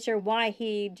exactly sure why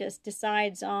he just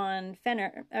decides on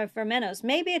Formenos.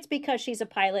 Maybe it's because she's a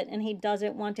pilot and he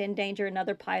doesn't want to endanger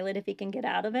another pilot if he can get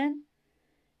out of it.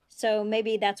 So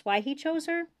maybe that's why he chose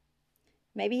her.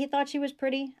 Maybe he thought she was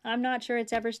pretty. I'm not sure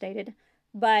it's ever stated.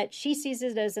 But she sees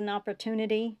it as an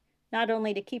opportunity, not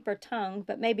only to keep her tongue,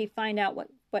 but maybe find out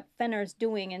what Fenner's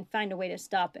doing and find a way to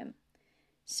stop him.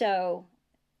 So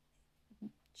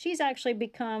she's actually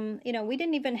become, we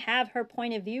didn't even have her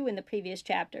point of view in the previous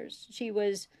chapters. She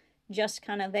was just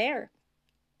kind of there.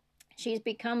 She's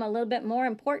become a little bit more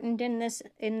important in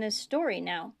this story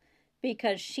now,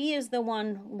 because she is the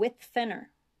one with Fenner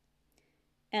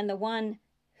and the one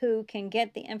who can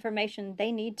get the information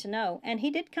they need to know. And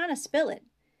he did kind of spill it.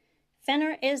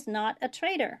 Fenner is not a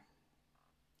traitor.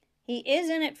 He is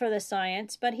in it for the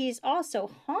science, but he's also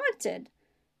haunted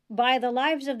by the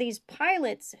lives of these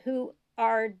pilots who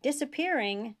are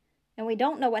disappearing, and we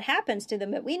don't know what happens to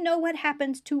them, but we know what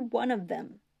happens to one of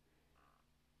them.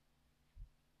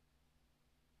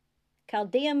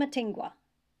 Chaldea Matingwa.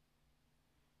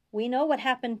 We know what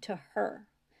happened to her,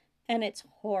 and it's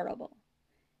horrible.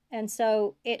 And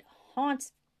so it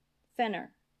haunts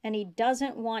Fenner, and he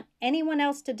doesn't want anyone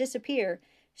else to disappear,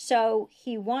 so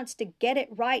he wants to get it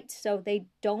right so they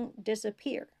don't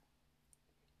disappear.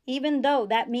 Even though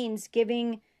that means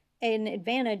giving an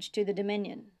advantage to the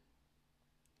Dominion.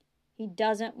 He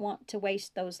doesn't want to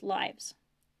waste those lives.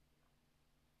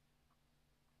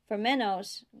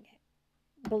 Formenos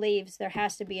believes there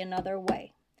has to be another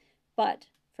way. But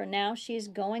for now, she's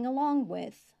going along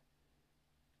with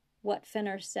what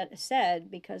Fenner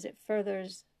said because it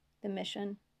furthers the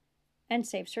mission and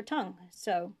saves her tongue.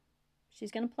 So she's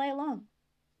going to play along.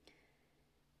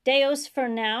 Deus, for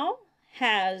now,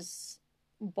 has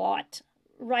bought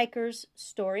Riker's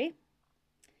story,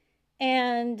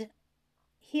 and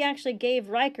he actually gave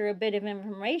Riker a bit of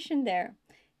information there.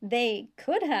 They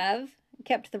could have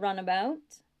kept the runabout,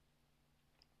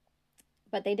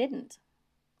 but they didn't.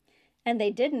 And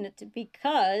they didn't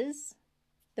because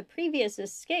the previous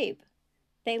escape,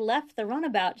 they left the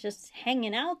runabout just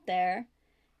hanging out there,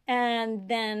 and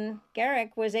then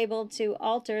Garrick was able to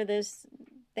alter this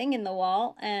thing in the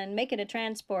wall and make it a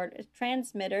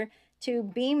transmitter to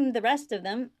beam the rest of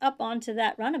them up onto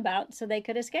that runabout so they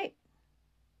could escape.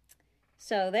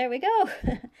 So there we go.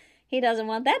 He doesn't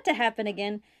want that to happen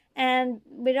again. And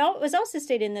it was also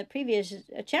stated in the previous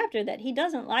chapter that he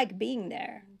doesn't like being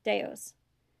there, Deus.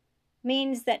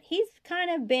 Means that he's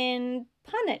kind of been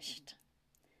punished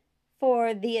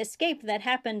for the escape that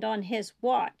happened on his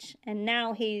watch. And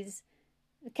now he's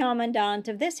the commandant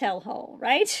of this hellhole,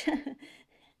 right?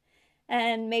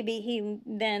 And maybe he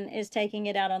then is taking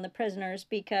it out on the prisoners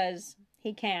because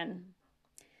he can.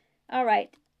 All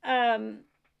right.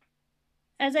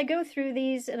 As I go through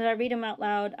these and I read them out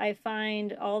loud, I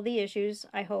find all the issues,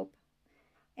 I hope.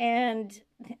 And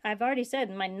I've already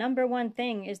said my number one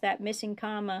thing is that missing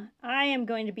comma. I am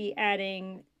going to be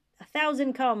adding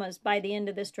 1,000 commas by the end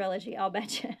of this trilogy, I'll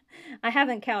bet you. I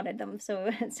haven't counted them, so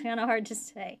it's kind of hard to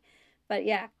say. But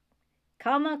yeah.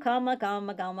 Comma, comma,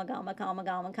 comma, comma, comma, comma,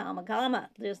 comma, comma, comma.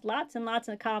 There's lots and lots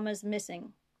of commas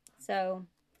missing. So,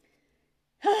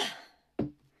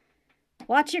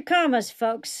 watch your commas,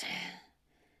 folks.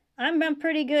 I'm a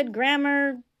pretty good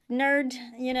grammar nerd,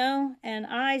 and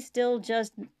I still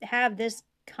just have this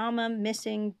comma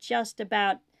missing just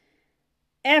about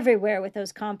everywhere with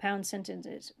those compound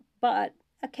sentences, but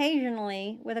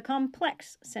occasionally with a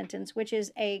complex sentence, which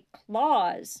is a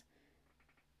clause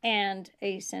and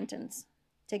a sentence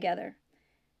together.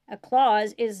 A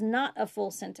clause is not a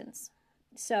full sentence.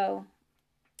 So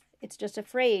it's just a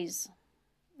phrase.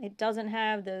 It doesn't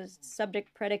have the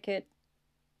subject, predicate,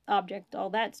 object, all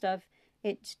that stuff.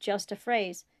 It's just a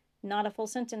phrase, not a full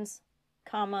sentence,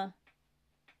 comma,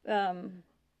 then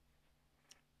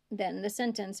the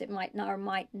sentence, it might not or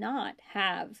might not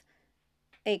have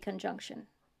a conjunction.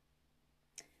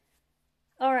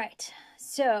 All right,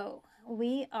 so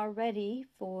we are ready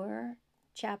for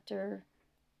chapter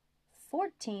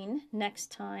 14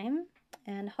 next time,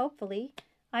 and hopefully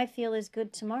I feel as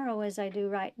good tomorrow as I do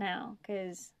right now,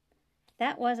 because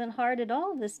that wasn't hard at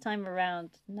all this time around.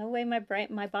 No way my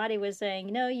body was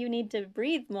saying, no, you need to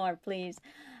breathe more, please.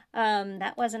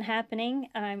 That wasn't happening.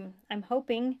 I'm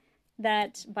hoping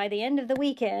that by the end of the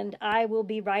weekend, I will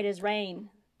be right as rain.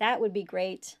 That would be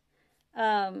great.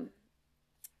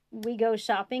 We go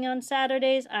shopping on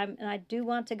Saturdays, and I do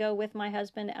want to go with my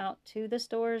husband out to the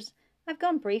stores. I've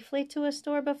gone briefly to a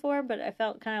store before, but I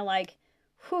felt kind of like,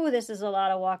 whew, this is a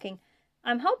lot of walking.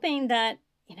 I'm hoping that,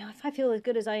 if I feel as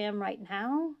good as I am right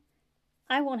now,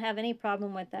 I won't have any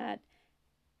problem with that.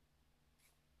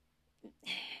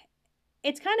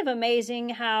 It's kind of amazing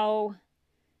how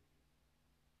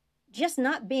just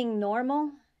not being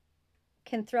normal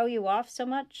can throw you off so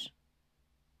much.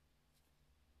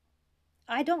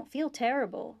 I don't feel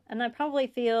terrible, and I probably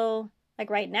feel, like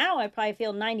right now, I probably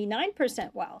feel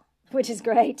 99% well, which is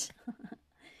great.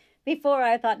 Before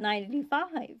I thought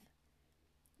 95.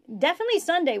 Definitely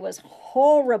Sunday was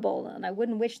horrible, and I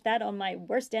wouldn't wish that on my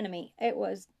worst enemy. It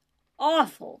was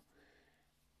awful.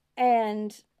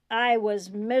 And I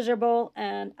was miserable,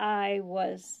 and I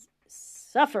was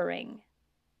suffering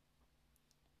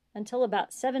until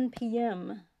about 7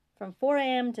 p.m., from 4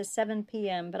 a.m. to 7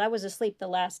 p.m., but I was asleep the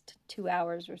last 2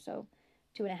 hours or so,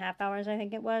 2.5 hours, I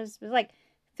think it was. It was like,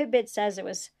 Fitbit says it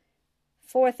was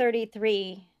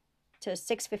 4:33 to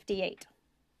 6:58.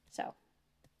 So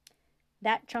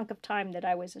that chunk of time that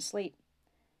I was asleep,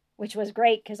 which was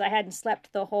great because I hadn't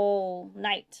slept the whole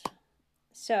night.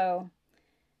 So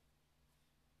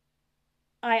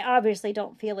I obviously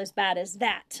don't feel as bad as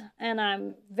that. And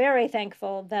I'm very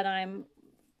thankful that I'm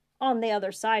on the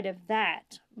other side of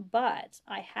that. But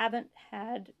I haven't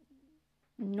had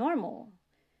normal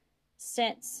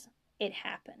since it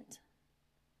happened.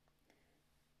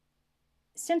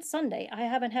 Since Sunday, I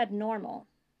haven't had normal.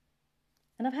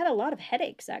 And I've had a lot of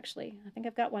headaches, actually. I think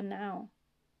I've got one now.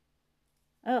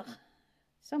 Ugh,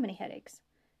 so many headaches.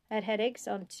 I had headaches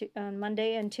on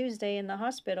Monday and Tuesday in the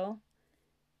hospital.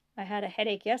 I had a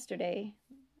headache yesterday,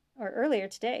 or earlier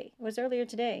today. It was earlier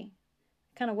today.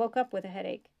 I kind of woke up with a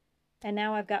headache, and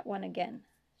now I've got one again.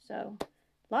 So,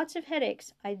 lots of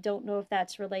headaches. I don't know if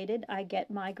that's related. I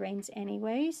get migraines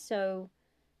anyway, so,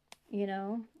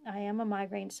 I am a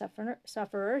migraine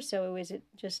sufferer, so is it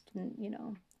just,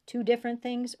 two different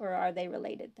things, or are they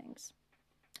related things?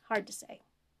 Hard to say.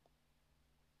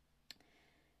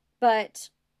 But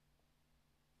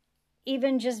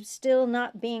even just still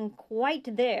not being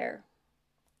quite there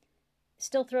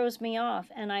still throws me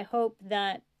off, and I hope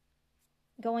that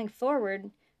going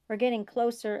forward, we're getting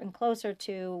closer and closer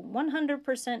to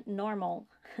 100% normal.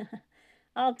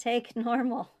 I'll take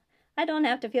normal. I don't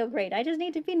have to feel great. I just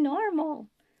need to be normal.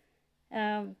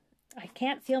 I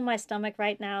can't feel my stomach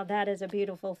right now. That is a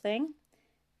beautiful thing.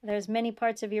 There's many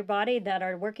parts of your body that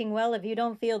are working well if you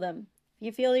don't feel them. If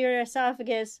you feel your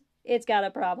esophagus, it's got a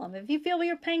problem. If you feel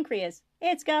your pancreas,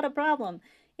 it's got a problem.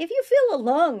 If you feel a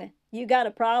lung, you got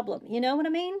a problem. You know what I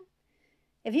mean?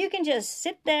 If you can just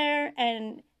sit there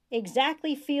and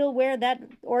exactly feel where that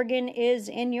organ is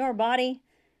in your body,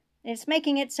 and it's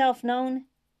making itself known,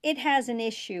 it has an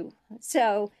issue.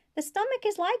 So the stomach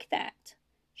is like that.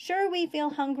 Sure, we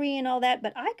feel hungry and all that,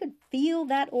 but I could feel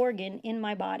that organ in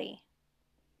my body.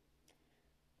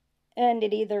 And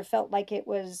it either felt like it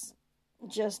was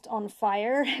just on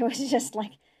fire. It was just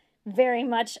like very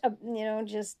much,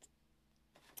 just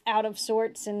out of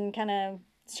sorts and kind of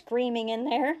screaming in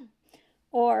there.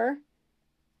 Or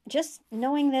just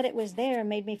knowing that it was there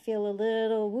made me feel a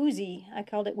little woozy. I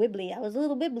called it wibbly. I was a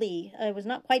little wibbly. I was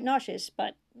not quite nauseous,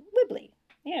 but wibbly.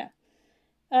 Yeah.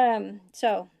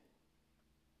 So,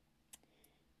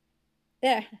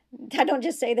 yeah, I don't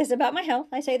just say this about my health.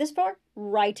 I say this for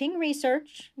writing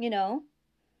research,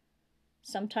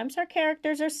 Sometimes our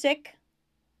characters are sick.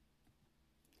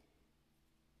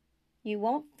 You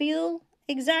won't feel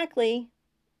exactly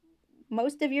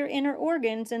most of your inner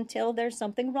organs until there's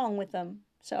something wrong with them.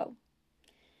 So,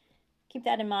 Keep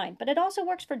that in mind. But it also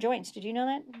works for joints. Did you know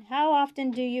that? How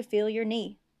often do you feel your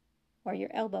knee or your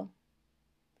elbow?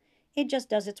 It just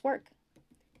does its work.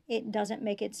 It doesn't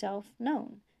make itself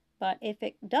known. But if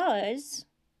it does,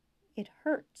 it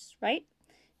hurts, right?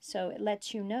 So it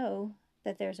lets you know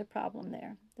that there's a problem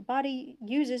there. The body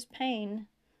uses pain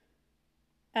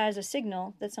as a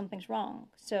signal that something's wrong.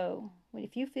 So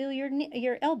if you feel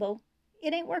your elbow,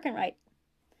 it ain't working right.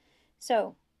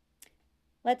 So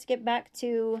let's get back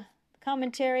to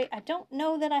commentary. I don't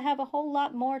know that I have a whole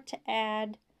lot more to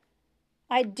add.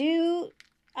 I did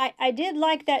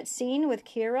like that scene with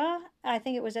Kira. I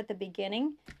think it was at the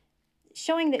beginning,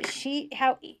 showing that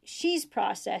how she's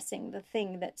processing the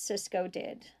thing that Cisco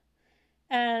did.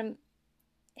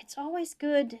 It's always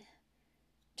good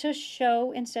to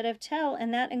show instead of tell,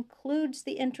 and that includes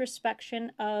the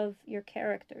introspection of your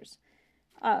characters.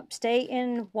 Stay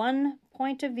in one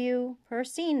point of view per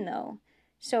scene, though.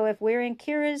 So if we're in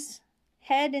Kira's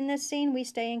head in this scene, we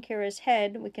stay in Kira's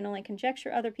head. We can only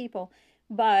conjecture other people,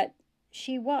 but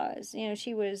she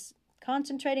was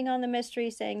concentrating on the mystery,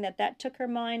 saying that took her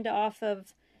mind off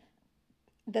of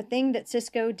the thing that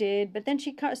Cisco did, but then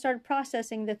she started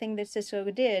processing the thing that Cisco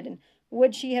did, and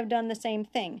would she have done the same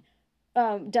thing?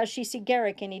 Does she see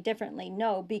Garrick any differently?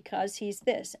 No, because he's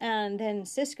this. And then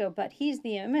Cisco, but he's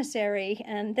the emissary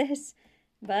and this.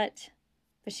 But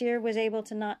Bashir was able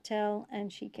to not tell, and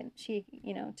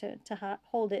to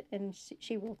hold it, and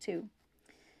she will too.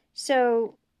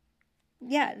 So,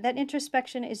 yeah, that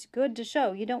introspection is good to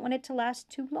show. You don't want it to last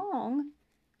too long.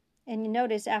 And you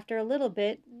notice after a little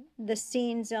bit, the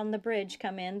scenes on the bridge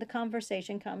come in, the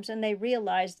conversation comes, and they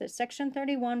realize that Section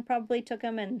 31 probably took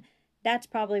them, and that's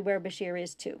probably where Bashir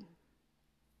is too.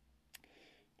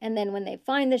 And then when they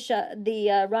find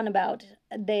the runabout,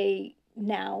 they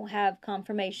now have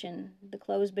confirmation. The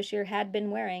clothes Bashir had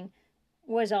been wearing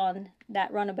was on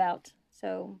that runabout.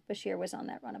 So Bashir was on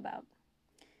that runabout.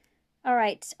 All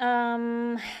right.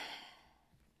 I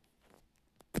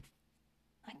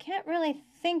can't really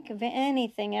think of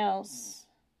anything else.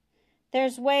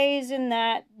 There's ways in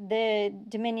that the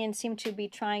Dominion seem to be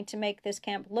trying to make this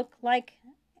camp look like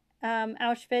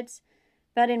Auschwitz,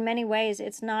 but in many ways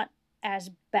it's not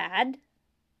as bad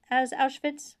as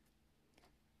Auschwitz.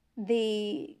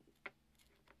 The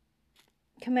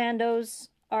commandos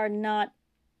are not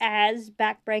as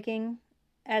backbreaking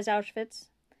as Auschwitz.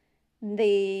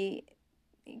 The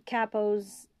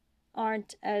capos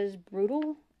aren't as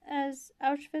brutal as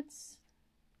Auschwitz.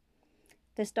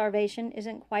 The starvation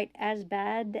isn't quite as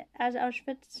bad as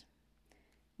Auschwitz.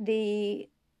 The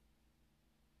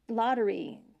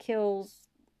lottery kills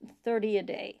 30 a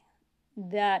day.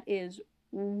 That is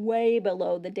way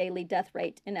below the daily death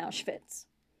rate in Auschwitz.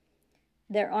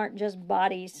 There aren't just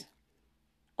bodies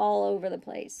all over the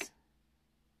place.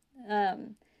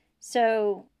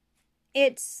 So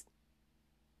it's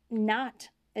not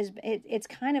as, it's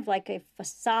kind of like a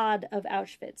facade of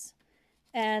Auschwitz.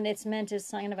 And it's meant as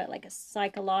kind of like a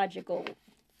psychological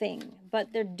thing.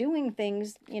 But they're doing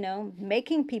things,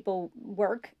 making people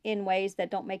work in ways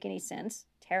that don't make any sense.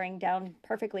 Tearing down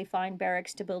perfectly fine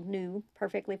barracks to build new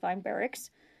perfectly fine barracks,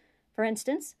 for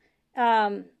instance.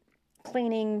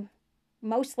 Cleaning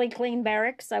mostly clean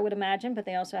barracks, I would imagine, but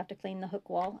they also have to clean the hook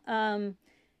wall.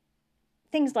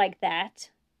 Things like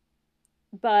that.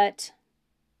 But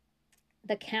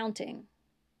the counting.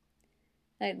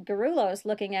 Garulo is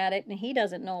looking at it, and he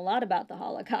doesn't know a lot about the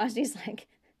Holocaust. He's like,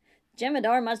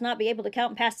 Jemadar must not be able to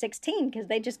count past 16 because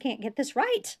they just can't get this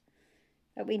right.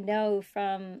 But we know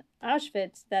from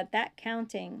Auschwitz that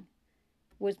counting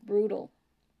was brutal.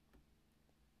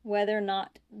 Whether or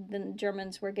not the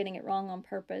Germans were getting it wrong on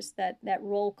purpose, that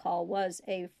roll call was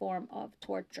a form of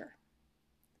torture.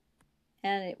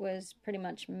 And it was pretty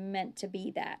much meant to be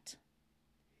that.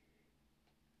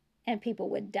 And people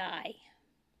would die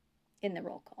in the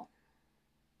roll call.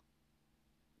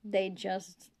 They'd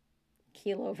just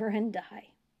keel over and die.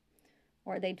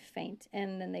 Or they'd faint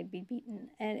and then they'd be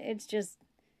beaten. And it's just...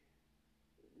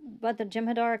 But the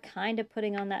Jem'Hadar are kind of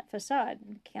putting on that facade.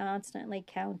 Constantly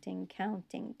counting.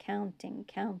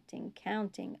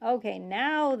 Okay,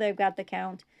 now they've got the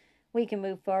count. We can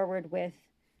move forward with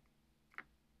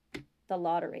the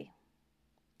lottery.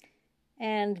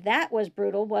 And that was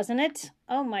brutal, wasn't it?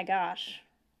 Oh my gosh.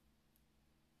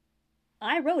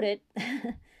 I wrote it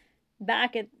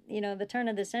back at, the turn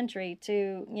of the century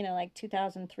to, like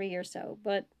 2003 or so.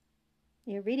 But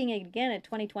reading it again at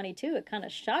 2022, it kind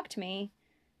of shocked me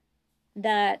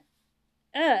that,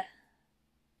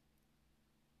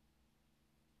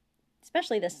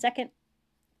 especially the second,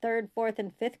 third, fourth,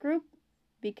 and fifth group,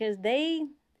 because they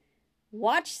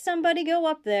watched somebody go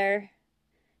up there,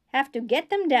 have to get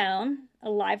them down,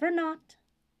 alive or not,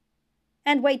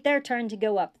 and wait their turn to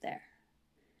go up there.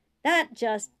 That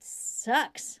just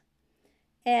sucks.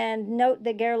 And note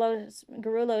that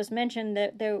Garulos mentioned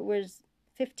that there was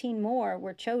 15 more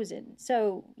were chosen.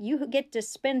 So you get to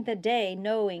spend the day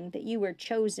knowing that you were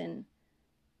chosen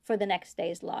for the next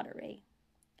day's lottery.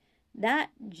 That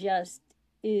just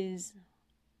is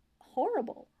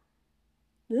horrible.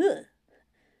 Ugh.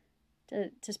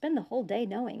 To spend the whole day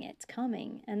knowing it's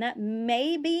coming. And that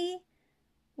may be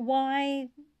why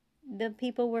the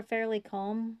people were fairly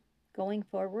calm going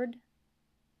forward.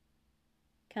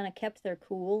 Kind of kept their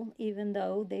cool, even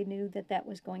though they knew that that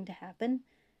was going to happen.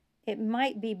 It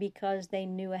might be because they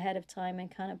knew ahead of time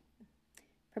and kind of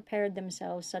prepared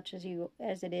themselves such as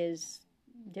it is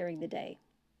during the day.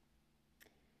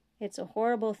 It's a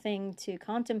horrible thing to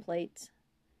contemplate.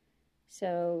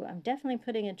 So I'm definitely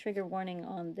putting a trigger warning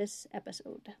on this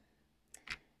episode.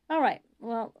 All right,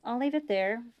 well, I'll leave it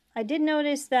there. I did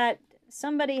notice that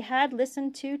somebody had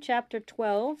listened to chapter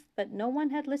 12, but no one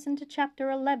had listened to chapter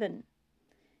 11.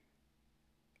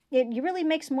 It really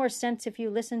makes more sense if you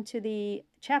listen to the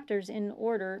chapters in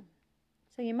order.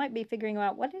 So you might be figuring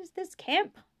out, what is this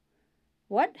camp?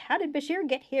 What? How did Bashir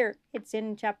get here? It's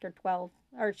in chapter 12,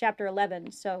 or chapter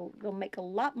 11, so it'll make a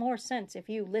lot more sense if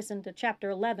you listen to chapter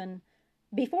 11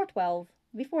 before 12,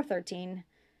 before 13.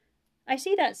 I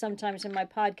see that sometimes in my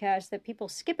podcast, that people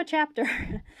skip a chapter,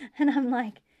 and I'm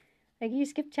like, you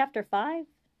skipped chapter 5?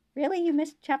 Really? You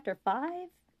missed chapter 5?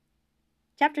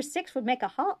 Chapter 6 would make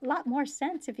a lot more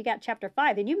sense if you got chapter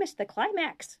 5, and you missed the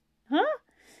climax. Huh?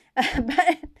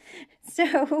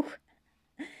 So,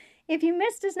 if you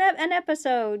missed an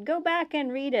episode, go back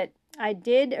and read it. I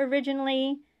did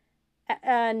originally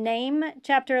name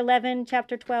chapter 11,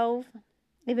 chapter 12,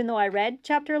 even though I read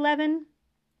chapter 11.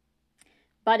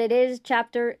 But it is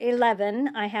chapter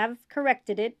 11. I have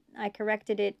corrected it. I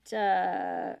corrected it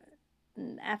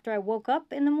after I woke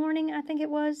up in the morning, I think it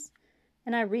was.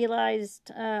 And I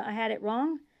realized I had it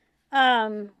wrong.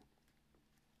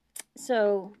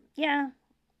 So, yeah.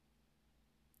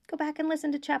 Go back and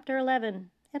listen to chapter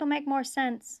 11. It'll make more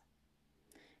sense.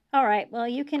 All right. Well,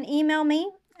 you can email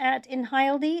me at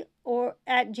inhildy or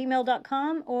at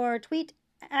gmail.com or tweet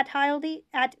at Hildy,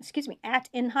 at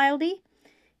inhildy.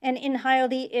 And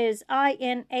inhildy is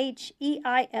INHEILDI.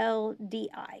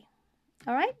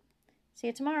 All right. See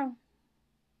you tomorrow.